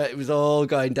 Maybe it was all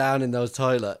going down in those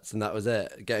toilets, and that was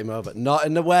it. Game over. Not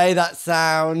in the way that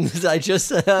sounds. I just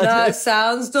heard that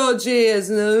sounds dodgy.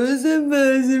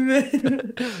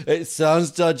 It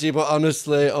sounds dodgy, but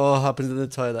honestly, it all happens in the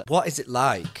toilet. What is it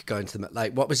like going to the Met?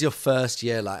 Like, what was your first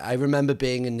year like? I remember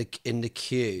being in the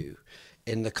queue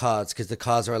in the cars, because the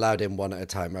cars are allowed in one at a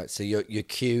time, right? So your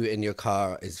queue in your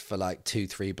car is for like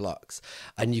 2-3 blocks,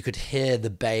 and you could hear the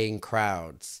baying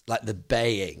crowds, like the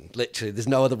baying, literally, there's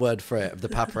no other word for it, of the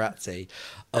paparazzi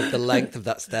up the length of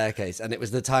that staircase. And it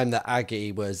was the time that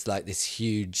Aggie was like this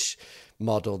huge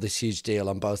model, this huge deal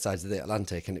on both sides of the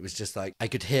Atlantic, and it was just like I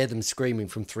could hear them screaming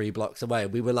from 3 blocks away.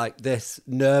 We were like this,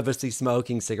 nervously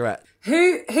smoking cigarette.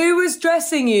 Who was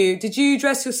dressing you? Did you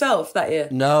dress yourself that year?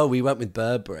 No, we went with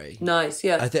Burberry. Nice,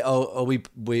 yeah. I think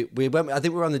we went. I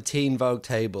think we were on the Teen Vogue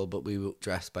table, but we were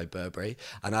dressed by Burberry,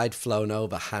 and I'd flown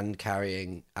over hand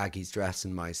carrying Aggie's dress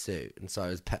and my suit, and so I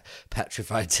was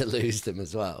petrified to lose them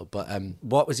as well. But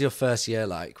what was your first year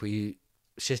like? Were you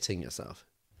shitting yourself?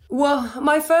 Well,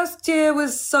 my first year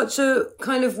was such a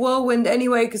kind of whirlwind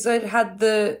anyway, because I'd had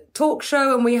the talk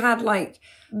show and we had like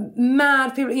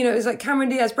mad people, it was like Cameron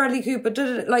Diaz, Bradley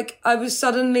Cooper, like I was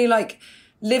suddenly like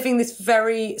living this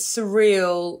very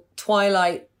surreal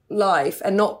Twilight life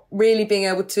and not really being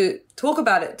able to talk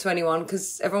about it to anyone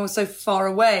because everyone was so far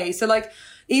away. So like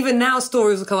even now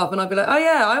stories will come up and I'll be like, oh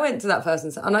yeah, I went to that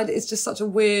person's, and it's just such a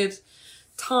weird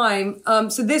time.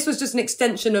 So this was just an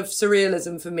extension of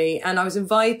surrealism for me, and I was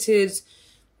invited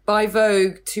by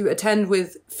Vogue to attend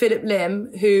with Philip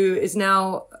Lim, who is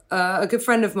now a good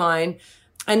friend of mine,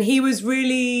 and he was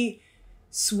really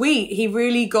sweet. He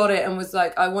really got it and was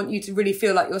like, I want you to really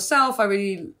feel like yourself. I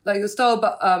really like your style,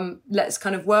 but let's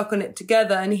kind of work on it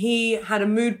together. And he had a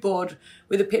mood board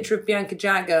with a picture of Bianca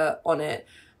Jagger on it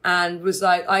and was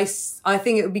like, I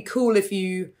think it would be cool if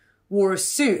you wore a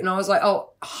suit. And I was like,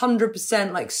 oh,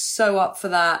 100%, like so up for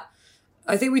that.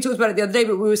 I think we talked about it the other day,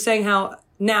 but we were saying how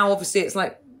now obviously it's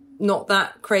like not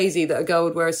that crazy that a girl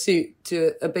would wear a suit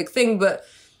to a big thing, but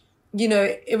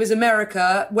it was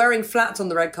America. Wearing flats on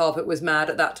the red carpet was mad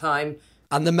at that time.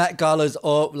 And the Met Galas,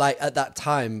 or like at that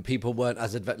time, people weren't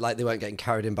as like they weren't getting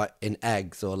carried in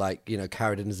eggs or like, you know,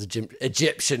 carried in as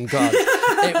Egyptian gods.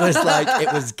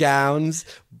 It was gowns,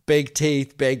 big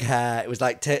teeth, big hair. It was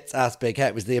like tits, ass, big hair.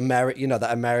 It was the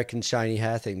that American shiny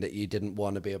hair thing that you didn't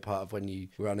want to be a part of when you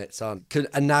were on It's On.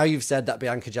 And now you've said that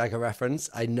Bianca Jagger reference.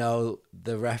 I know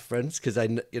the reference because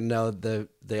you know the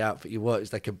outfit you wore. It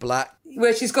was like a black,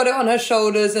 where she's got it on her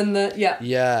shoulders and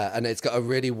yeah, and it's got a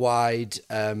really wide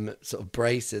sort of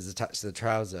braces attached to the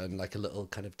trouser and like a little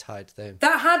kind of tied thing.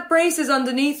 That had braces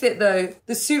underneath it though.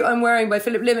 The suit I'm wearing by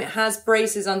Philip Lim, it has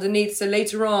braces underneath. So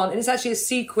later on, and it's actually a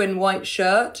sequin white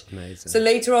shirt. Amazing. So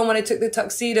later on, when I took the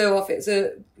tuxedo off, it's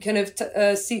a kind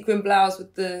of sequin blouse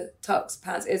with the tux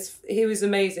pants. He was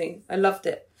amazing. I loved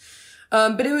it.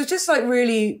 But it was just like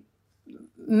really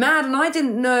mad, and I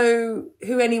didn't know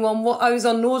who anyone was. I was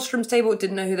on Nordstrom's table,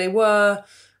 didn't know who they were.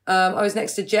 I was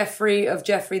next to Jeffrey of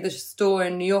Jeffrey the store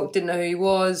in New York, didn't know who he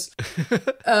was.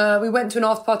 We went to an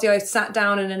after party. I sat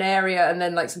down in an area, and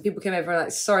then like some people came over and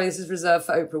like, sorry, this is reserved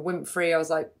for Oprah Winfrey. I was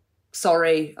like,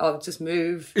 sorry, I'll just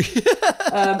move.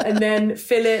 And then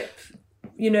Philip,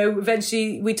 you know,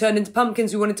 eventually we turned into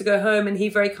pumpkins. We wanted to go home, and he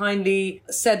very kindly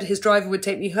said his driver would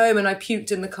take me home, and I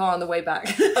puked in the car on the way back.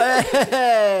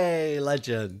 Hey,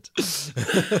 legend.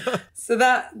 So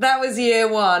that was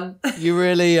year one. You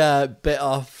really bit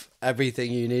off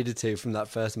everything you needed to from that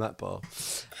first Met Ball.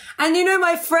 And you know,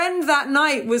 my friend that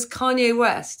night was Kanye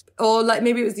West, or like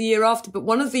maybe it was the year after, but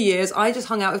one of the years I just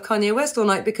hung out with Kanye West all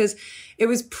night because it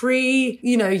was pre,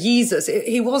 you know, Yeezus.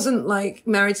 He wasn't like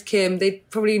married to Kim. They'd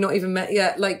probably not even met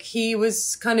yet. Like he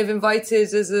was kind of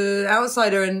invited as an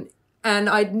outsider, and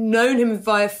I'd known him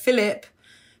via Philip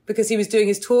because he was doing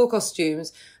his tour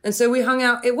costumes. And so we hung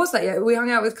out. It was that year. We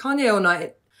hung out with Kanye all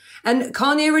night. And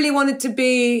Kanye really wanted to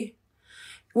be,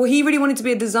 well, he really wanted to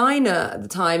be a designer at the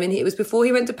time. And it was before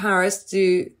he went to Paris to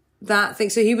do that thing.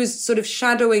 So he was sort of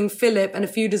shadowing Philip and a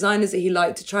few designers that he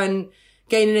liked to try and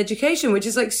gain an education, which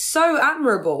is like so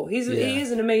admirable. He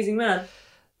is an amazing man.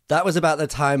 That was about the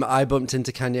time I bumped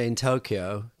into Kanye in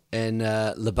Tokyo, in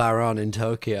Le Baron in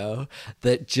Tokyo,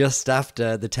 that just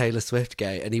after the Taylor Swift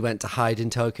gate, and he went to hide in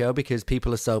Tokyo because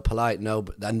people are so polite,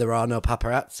 and there are no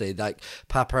paparazzi. Like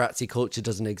paparazzi culture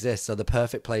doesn't exist, so the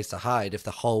perfect place to hide if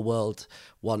the whole world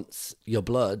wants your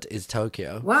blood is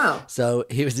Tokyo. Wow. So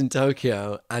he was in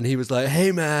Tokyo, and he was like,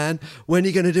 "Hey man, when are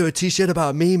you gonna do a t-shirt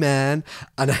about me, man?"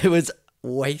 And I was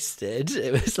wasted.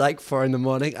 It was like 4 a.m,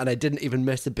 and I didn't even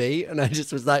miss a beat, and I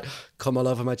just was like, "Come all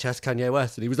over my chest, Kanye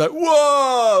West," and he was like,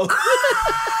 "Whoa!"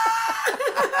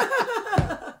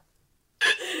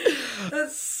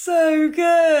 That's so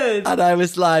good. And I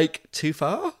was like, "Too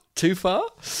far?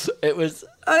 It was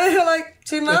like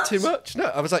too much. Too much. No,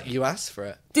 I was like, "You asked for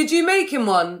it." Did you make him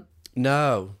one?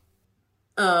 No.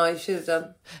 Oh, you should have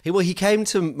done. He came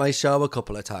to my show a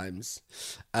couple of times,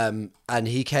 and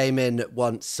he came in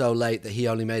once so late that he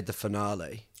only made the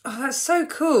finale. Oh, that's so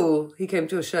cool. He came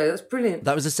to a show. That's brilliant.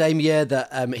 That was the same year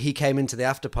that he came into the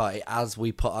after party as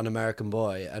we put on American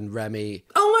Boy, and Remy.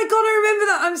 Oh my God, I remember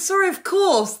that. I'm sorry, of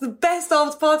course. The best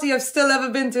after party I've still ever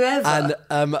been to ever.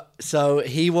 And so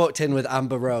he walked in with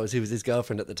Amber Rose, who was his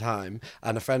girlfriend at the time,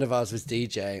 and a friend of ours was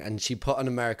DJing, and she put on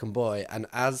American Boy, and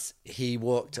as he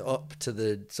walked up to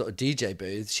the sort of DJ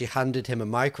booth, she handed him a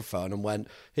microphone and went,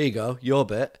 "Here you go, your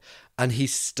bit." And he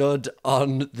stood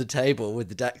on the table with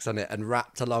the decks on it and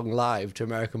rapped along live to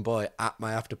American Boy at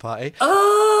my after party.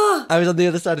 Oh! I was on the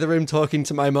other side of the room talking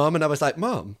to my mom, and I was like,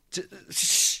 "Mom,"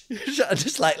 I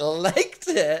just like legged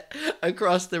it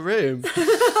across the room.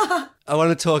 I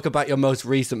want to talk about your most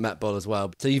recent Met Ball as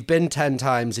well. So you've been 10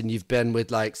 times, and you've been with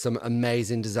like some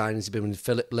amazing designers. You've been with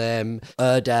Philip Lim,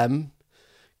 Erdem,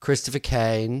 Christopher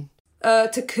Kane,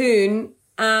 Takun,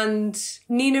 and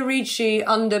Nina Ricci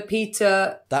under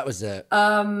Peter. That was it.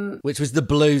 Which was the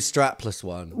blue strapless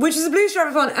one. Which is a blue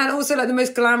strapless one, and also like the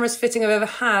most glamorous fitting I've ever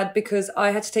had, because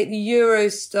I had to take the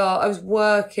Eurostar. I was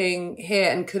working here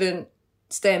and couldn't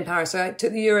stay in Paris, so I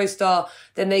took the Eurostar.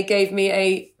 Then they gave me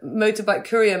a motorbike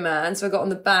courier man, so I got on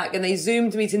the back, and they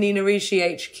zoomed me to Nina Ricci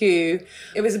HQ.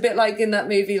 It was a bit like in that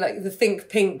movie, like the Think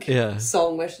Pink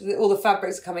song, where all the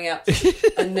fabrics are coming out,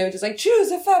 and they were just like,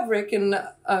 "Choose a fabric," and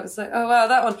I was like, "Oh wow,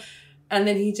 that one." And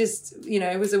then he just, you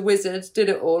know, was a wizard, did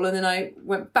it all, and then I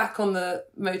went back on the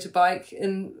motorbike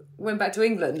and went back to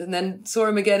England, and then saw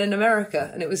him again in America,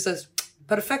 and it was just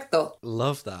perfecto.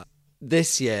 Love that.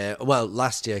 This year, well,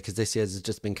 last year, because this year's has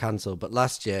just been cancelled, but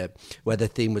last year, where the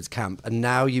theme was camp, and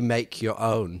now you make your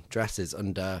own dresses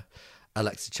under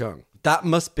Alexa Chung. That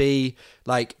must be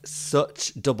like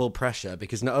such double pressure,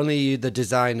 because not only are you the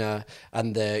designer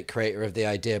and the creator of the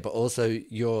idea, but also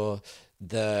you're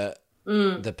the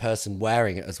the person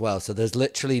wearing it as well. So there's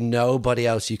literally nobody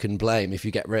else you can blame if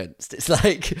you get rinsed. It's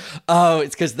like, oh,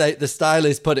 it's because the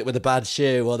stylist put it with a bad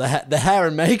shoe, or the hair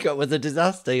and makeup was a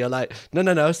disaster. You're like,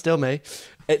 no, still me.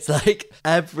 It's like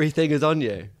everything is on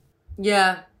you.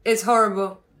 Yeah, it's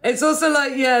horrible. It's also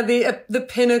like, yeah, the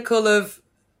pinnacle of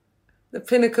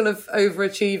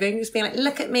overachieving, just being like,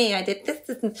 look at me, I did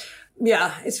this.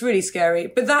 Yeah, it's really scary.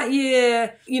 But that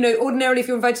year, ordinarily if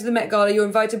you're invited to the Met Gala, you're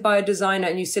invited by a designer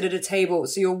and you sit at a table.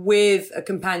 So you're with a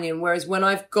companion. Whereas when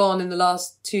I've gone in the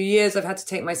last 2 years, I've had to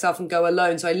take myself and go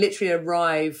alone. So I literally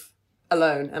arrive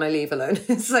alone and I leave alone.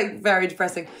 It's like very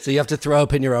depressing. So you have to throw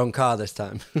up in your own car this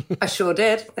time. I sure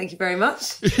did. Thank you very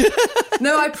much.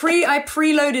 No, I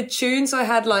preloaded tunes. So I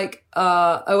had like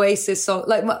Oasis song.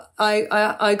 Like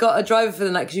I got a driver for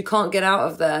the night because you can't get out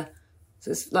of there. So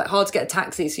it's like hard to get a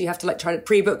taxi. So you have to like try to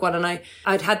pre-book one. And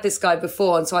I'd had this guy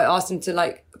before. And so I asked him to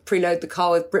like preload the car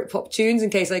with Britpop tunes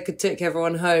in case I could take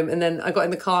everyone home. And then I got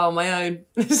in the car on my own.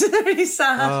 It was really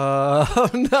sad. Oh,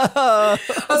 no. I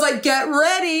was like, get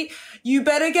ready. You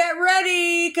better get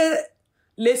ready.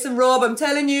 Listen, Rob, I'm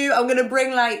telling you, I'm going to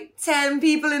bring like 10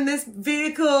 people in this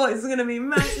vehicle. It's going to be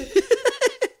massive.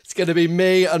 It's going to be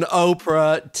me and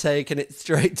Oprah taking it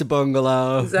straight to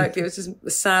Bungalow. Exactly. It was just a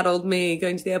sad old me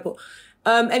going to the airport.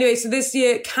 Anyway, so this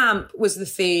year camp was the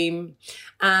theme,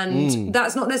 and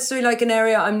that's not necessarily like an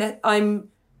area I'm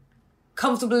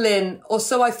comfortable in, or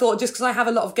so I thought, just because I have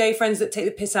a lot of gay friends that take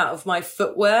the piss out of my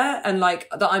footwear and like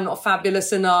that I'm not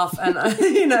fabulous enough, and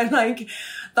like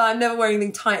that I'm never wearing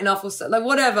anything tight enough or so, like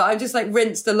whatever. I'm just like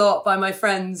rinsed a lot by my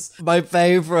friends. My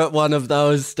favourite one of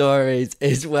those stories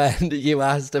is when you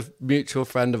asked a mutual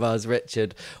friend of ours,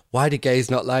 Richard, why do gays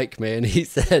not like me? And he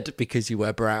said, because you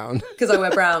wear brown. Because I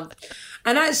wear brown.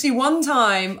 And actually one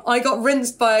time I got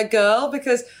rinsed by a girl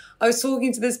because I was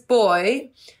talking to this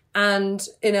boy and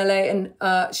in LA,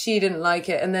 and she didn't like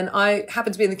it. And then I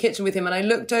happened to be in the kitchen with him, and I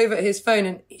looked over at his phone,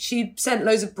 and she sent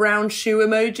loads of brown shoe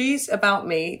emojis about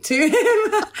me to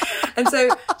him. And so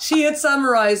she had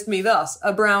summarized me thus,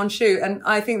 a brown shoe. And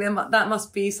I think that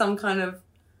must be some kind of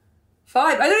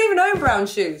vibe. I don't even own brown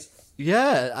shoes.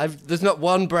 Yeah, there's not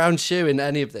one brown shoe in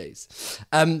any of these.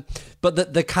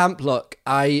 But the camp look,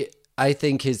 I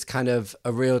think is kind of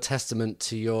a real testament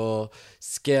to your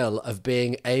skill of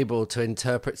being able to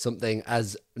interpret something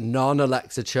as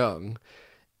non-Alexa Chung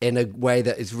in a way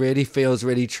that feels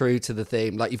really true to the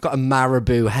theme. Like you've got a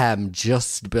marabou hem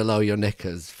just below your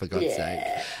knickers, for God's sake.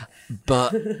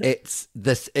 But it's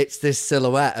this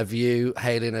silhouette of you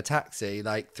hailing a taxi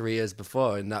like 3 years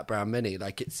before in that brown Mini.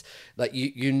 Like it's like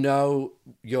you know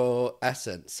your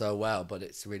essence so well, but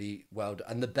it's really well done.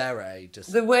 And the beret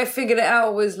just... The way I figured it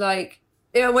out was like,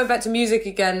 I went back to music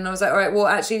again, and I was like, all right, well,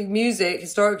 actually music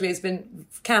historically has been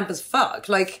camp as fuck.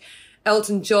 Like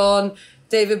Elton John,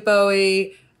 David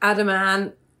Bowie, Adam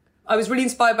Ant. I was really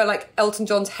inspired by like Elton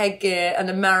John's headgear and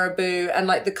the marabou, and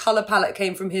like the color palette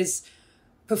came from his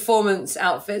performance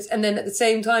outfits. And then at the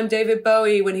same time, David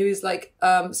Bowie, when he was like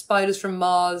Spiders from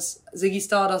Mars, Ziggy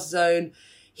Stardust Zone,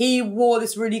 he wore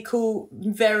this really cool,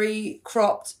 very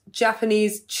cropped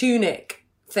Japanese tunic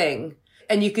thing,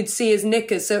 and you could see his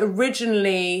knickers. So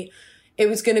originally it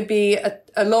was going to be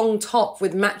a long top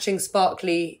with matching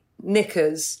sparkly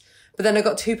knickers, but then I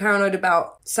got too paranoid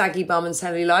about saggy bum and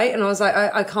cellulite, and I was like,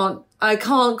 I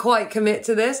can't quite commit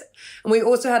to this. And we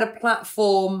also had a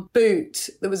platform boot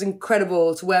that was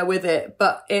incredible to wear with it,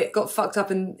 but it got fucked up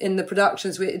in the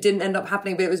production, so it didn't end up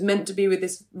happening. But it was meant to be with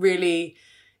this really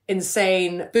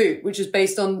insane boot, which is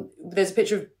based on, there's a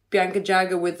picture of Bianca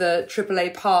Jagger with the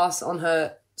AAA pass on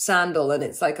her sandal, and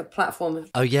it's like a platform.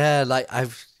 Oh yeah, like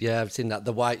I've seen that,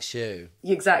 the white shoe.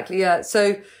 Exactly, yeah.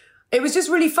 So it was just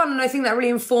really fun, and I think that really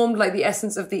informed like the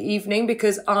essence of the evening,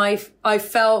 because I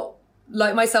felt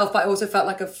like myself, but I also felt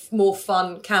like a more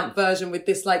fun camp version with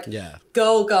this like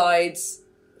girl guides.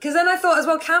 Because then I thought as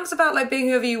well, camp's about like being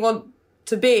whoever you want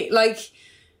to be. Like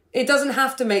it doesn't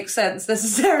have to make sense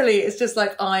necessarily. It's just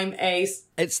like, I'm Ace.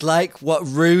 It's like what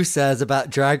Rue says about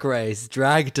Drag Race.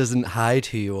 Drag doesn't hide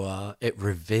who you are. It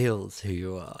reveals who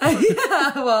you are.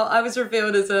 Yeah, well, I was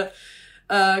revealed as a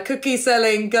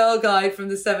cookie-selling girl guide from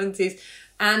the 70s,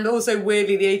 and also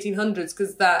weirdly the 1800s,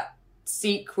 because that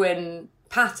sequin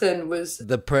pattern was...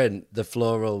 The print, the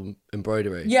floral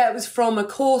embroidery. Yeah, it was from a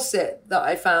corset that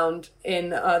I found in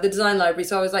the design library.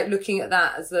 So I was like looking at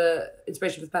that as the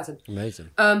inspiration for the pattern. Amazing.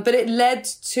 But it led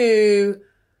to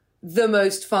the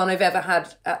most fun I've ever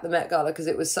had at the Met Gala, because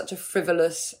it was such a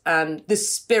frivolous, and the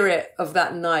spirit of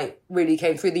that night really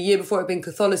came through. The year before it had been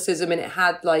Catholicism, and it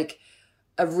had like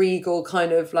a regal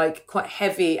kind of like quite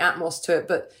heavy atmos to it.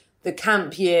 But the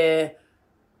camp year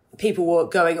people were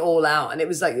going all out, and it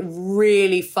was like a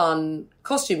really fun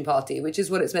costume party, which is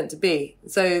what it's meant to be.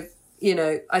 So, you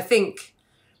know, I think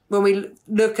when we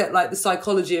look at like the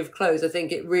psychology of clothes, I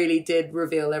think it really did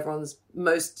reveal everyone's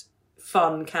most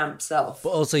fun camp self. But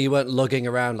also you weren't lugging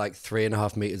around like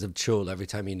 3.5 meters of tulle every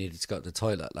time you needed to go to the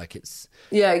toilet. Like it's...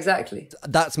 Yeah, exactly.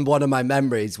 That's one of my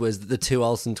memories, was the two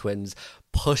Olsen twins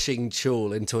pushing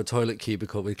tulle into a toilet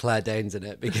cubicle with Claire Danes in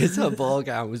it because her ball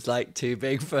gown was like too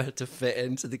big for her to fit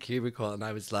into the cubicle. And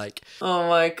I was like... Oh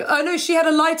my God. Oh no, she had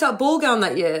a light up ball gown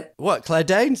that year. What, Claire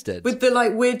Danes did? With the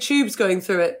like weird tubes going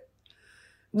through it.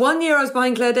 One year I was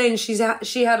behind Claire Danes, she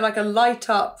had like a light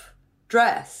up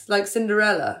dress, like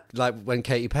Cinderella. Like when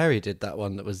Katy Perry did that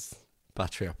one that was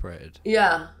battery operated.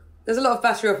 Yeah. There's a lot of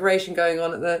battery operation going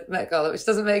on at the Met Gala, which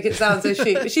doesn't make it sound so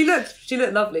chic. But she looked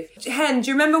lovely. Hen, do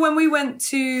you remember when we went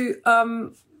to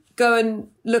go and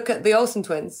look at the Olsen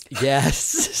twins?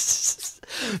 Yes.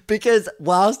 Because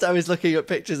whilst I was looking at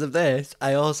pictures of this,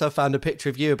 I also found a picture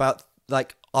of you about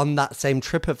like on that same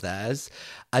trip of theirs,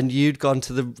 and you'd gone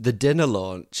to the dinner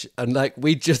launch, and like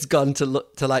we'd just gone to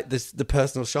look to like the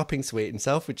personal shopping suite in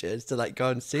Selfridges to like go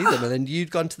and see them, and then you'd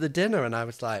gone to the dinner, and I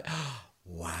was like,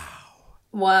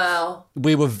 Wow.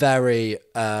 We were very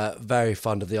very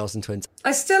fond of the Olsen twins.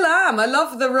 I still am. I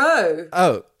love the row.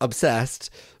 Oh, obsessed.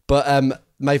 But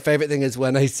my favourite thing is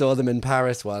when I saw them in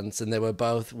Paris once, and they were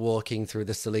both walking through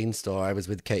the Celine store. I was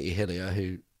with Katie Hillier,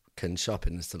 who can shop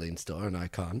in the Celine store and I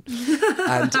can't.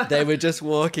 And they were just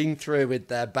walking through with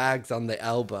their bags on the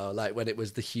elbow, like when it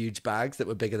was the huge bags that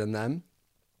were bigger than them.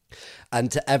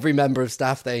 And to every member of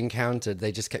staff they encountered,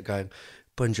 they just kept going,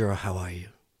 "Bonjour, how are you?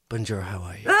 Bonjour, how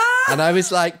are you?" And I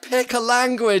was like, pick a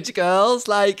language, girls.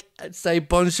 Like, say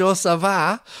bonjour, ça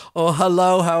va? Or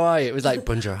hello, how are you? It was like,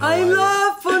 bonjour, how are you? I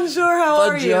love bonjour, how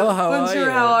are you?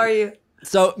 Bonjour, how are you?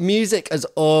 So music has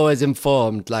always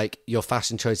informed like your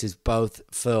fashion choices, both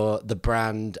for the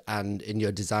brand and in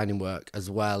your designing work, as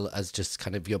well as just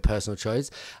kind of your personal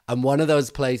choice. And one of those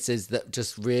places that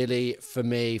just really, for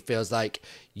me, feels like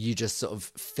you just sort of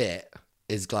fit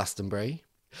is Glastonbury.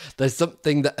 There's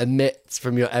something that emits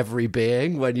from your every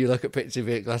being when you look at pictures of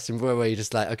you at Glastonbury, where you're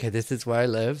just like, okay, this is where I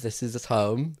live. This is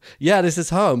home. Yeah, this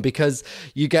is home, because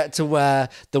you get to wear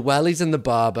the wellies and the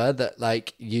barber that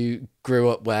like you grew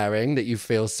up wearing, that you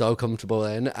feel so comfortable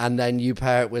in. And then you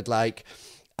pair it with like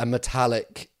a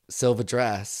metallic silver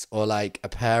dress or like a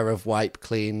pair of white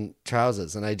clean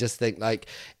trousers. And I just think like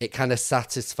it kind of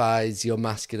satisfies your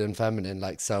masculine feminine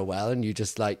like so well. And you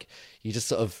just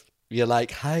sort of, you're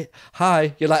like, hi.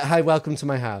 You're like, hi, welcome to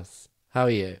my house. How are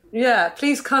you? Yeah,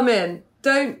 please come in.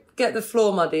 Don't get the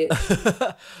floor muddy.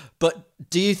 But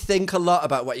do you think a lot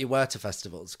about what you wear to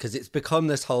festivals? Because it's become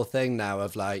this whole thing now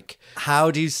of like,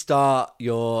 how do you start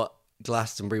your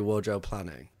Glastonbury wardrobe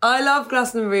planning? I love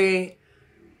Glastonbury.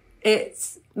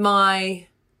 It's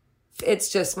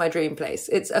just my dream place.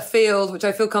 It's a field which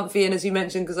I feel comfy in, as you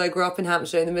mentioned, because I grew up in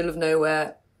Hampshire in the middle of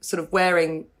nowhere, sort of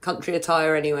wearing country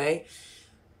attire anyway.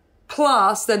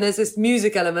 Plus, then there's this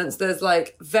music elements. There's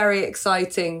like very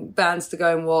exciting bands to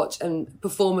go and watch, and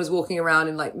performers walking around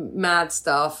in like mad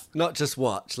stuff. Not just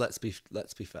watch. Let's be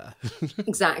fair.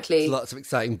 Exactly. Lots of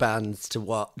exciting bands to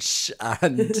watch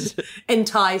and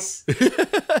entice.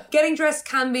 Getting dressed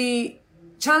can be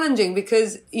challenging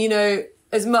because, you know,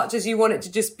 as much as you want it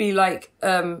to just be like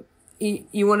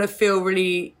you want to feel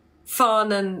really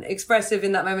fun and expressive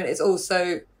in that moment, it's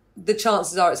also the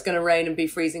chances are it's going to rain and be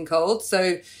freezing cold.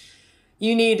 So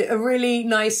you need a really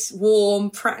nice, warm,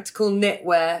 practical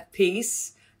knitwear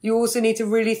piece. You also need to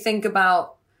really think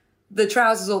about the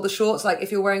trousers or the shorts. Like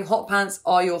if you're wearing hot pants,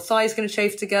 are your thighs going to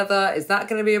chafe together? Is that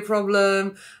going to be a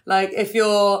problem? Like if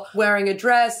you're wearing a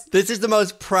dress. This is the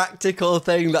most practical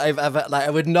thing that I've ever, like, I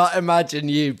would not imagine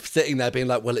you sitting there being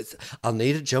like, well, I'll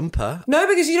need a jumper. No,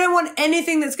 because you don't want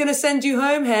anything that's going to send you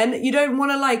home, Hen. You don't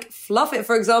want to like fluff it,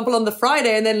 for example, on the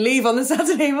Friday and then leave on the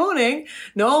Saturday morning.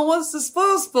 No one wants to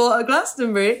spoil sport at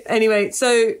Glastonbury. Anyway,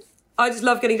 so I just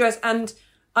love getting dressed, and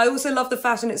I also love the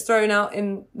fashion it's thrown out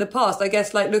in the past. I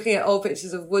guess like looking at old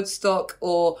pictures of Woodstock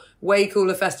or way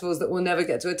cooler festivals that we'll never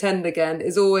get to attend again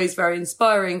is always very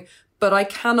inspiring. But I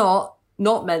cannot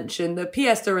not mention the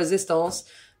pièce de résistance.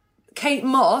 Kate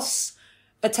Moss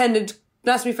attended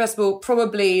Glastonbury Festival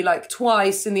probably like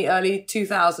twice in the early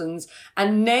 2000s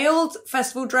and nailed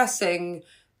festival dressing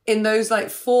in those like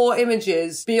 4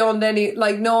 images beyond any,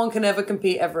 like no one can ever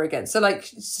compete ever again. So like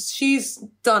she's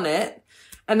done it.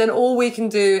 And then all we can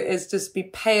do is just be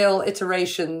pale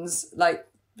iterations, like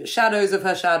shadows of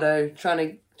her shadow,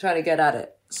 trying to get at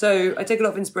it. So I take a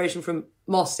lot of inspiration from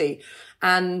Mossy.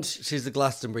 And she's the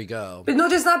Glastonbury girl. But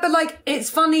not just that, but like, it's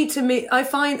funny to me.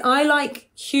 I like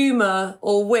humour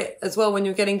or wit as well when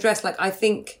you're getting dressed. Like, I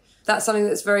think that's something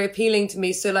that's very appealing to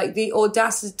me. So like the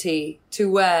audacity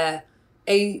to wear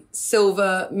a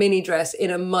silver mini dress in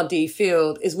a muddy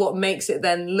field is what makes it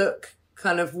then look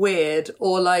kind of weird.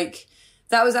 Or like,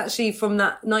 that was actually from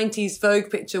that 90s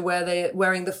Vogue picture where they're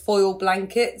wearing the foil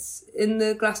blankets in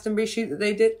the Glastonbury shoot that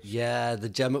they did. Yeah, the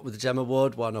Gem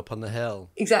Award one up on the hill.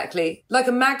 Exactly. Like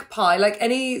a magpie, like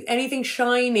anything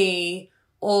shiny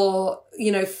or,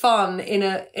 you know, fun in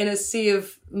a sea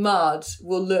of mud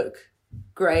will look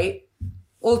great.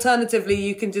 Alternatively,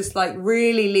 you can just like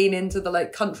really lean into the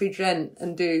like country gent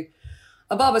and do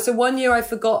a Barbour. So one year I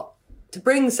forgot to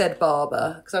bring said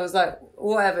Barbour because I was like,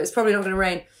 whatever, it's probably not going to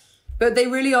rain. But they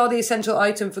really are the essential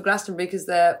item for Glastonbury because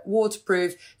they're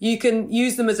waterproof. You can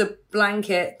use them as a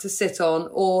blanket to sit on,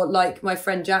 or like my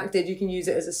friend Jack did, you can use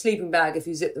it as a sleeping bag if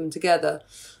you zip them together.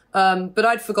 But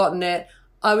I'd forgotten it.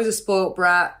 I was a spoilt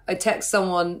brat. I text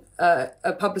someone,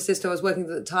 a publicist who I was working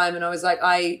with at the time, and I was like,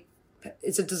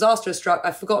 it's a disaster has struck.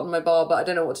 I've forgotten my Barbour. I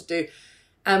don't know what to do.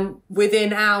 And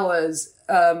within hours,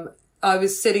 I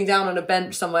was sitting down on a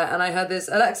bench somewhere and I heard this,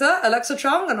 Alexa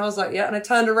Chung. And I was like, yeah. And I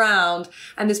turned around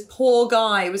and this poor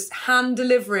guy was hand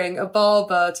delivering a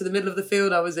Barbour to the middle of the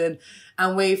field I was in.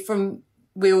 And we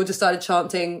all just started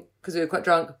chanting, because we were quite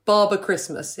drunk, Barbour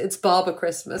Christmas. It's Barbour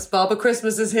Christmas. Barbour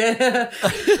Christmas is here.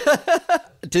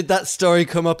 Did that story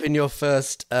come up in your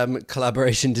first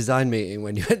collaboration design meeting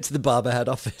when you went to the Barbour head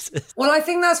office? Well, I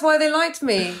think that's why they liked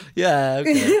me. Yeah,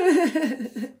 okay. I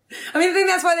think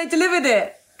that's why they delivered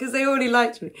it. Because they already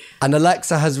liked me. And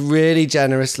Alexa has really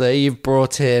generously, you've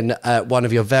brought in one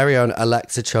of your very own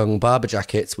Alexa Chung Barbour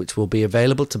jackets, which will be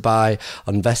available to buy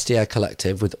on Vestiaire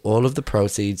Collective, with all of the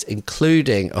proceeds,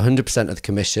 including 100% of the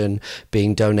commission,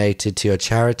 being donated to your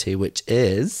charity, which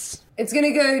is... It's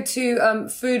going to go to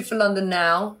Food for London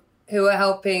Now, who are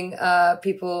helping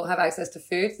people have access to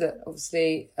food that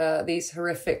obviously these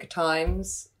horrific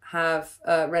times have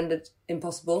rendered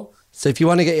impossible. So if you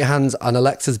want to get your hands on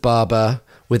Alexa's Barbour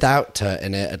without her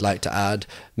in it, I'd like to add,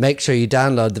 make sure you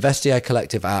download the Vestiaire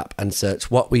Collective app and search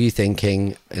What Were You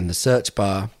Thinking in the search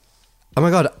bar. Oh my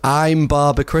God, I'm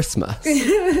Barbour Christmas.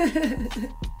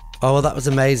 Oh, well, that was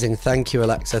amazing. Thank you,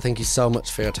 Alexa. Thank you so much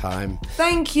for your time.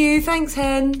 Thank you. Thanks,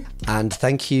 Hen. And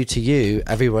thank you to you,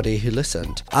 everybody who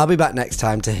listened. I'll be back next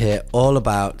time to hear all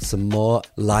about some more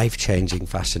life-changing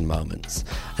fashion moments.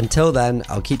 Until then,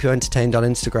 I'll keep you entertained on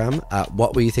Instagram at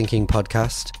What Were You Thinking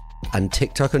Podcast and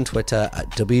TikTok and Twitter at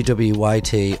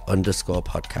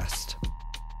WWYT_podcast.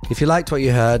 If you liked what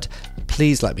you heard,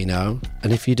 please let me know.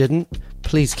 And if you didn't,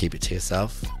 please keep it to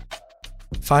yourself.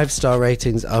 5-star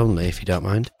ratings only, if you don't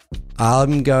mind.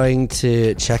 I'm going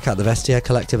to check out the Vestiaire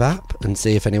Collective app and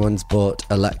see if anyone's bought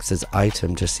Alexa's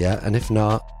item just yet. And if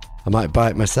not, I might buy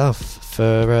it myself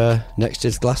for next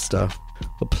year's Glasgow.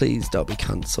 But please don't be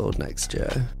cancelled next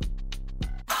year.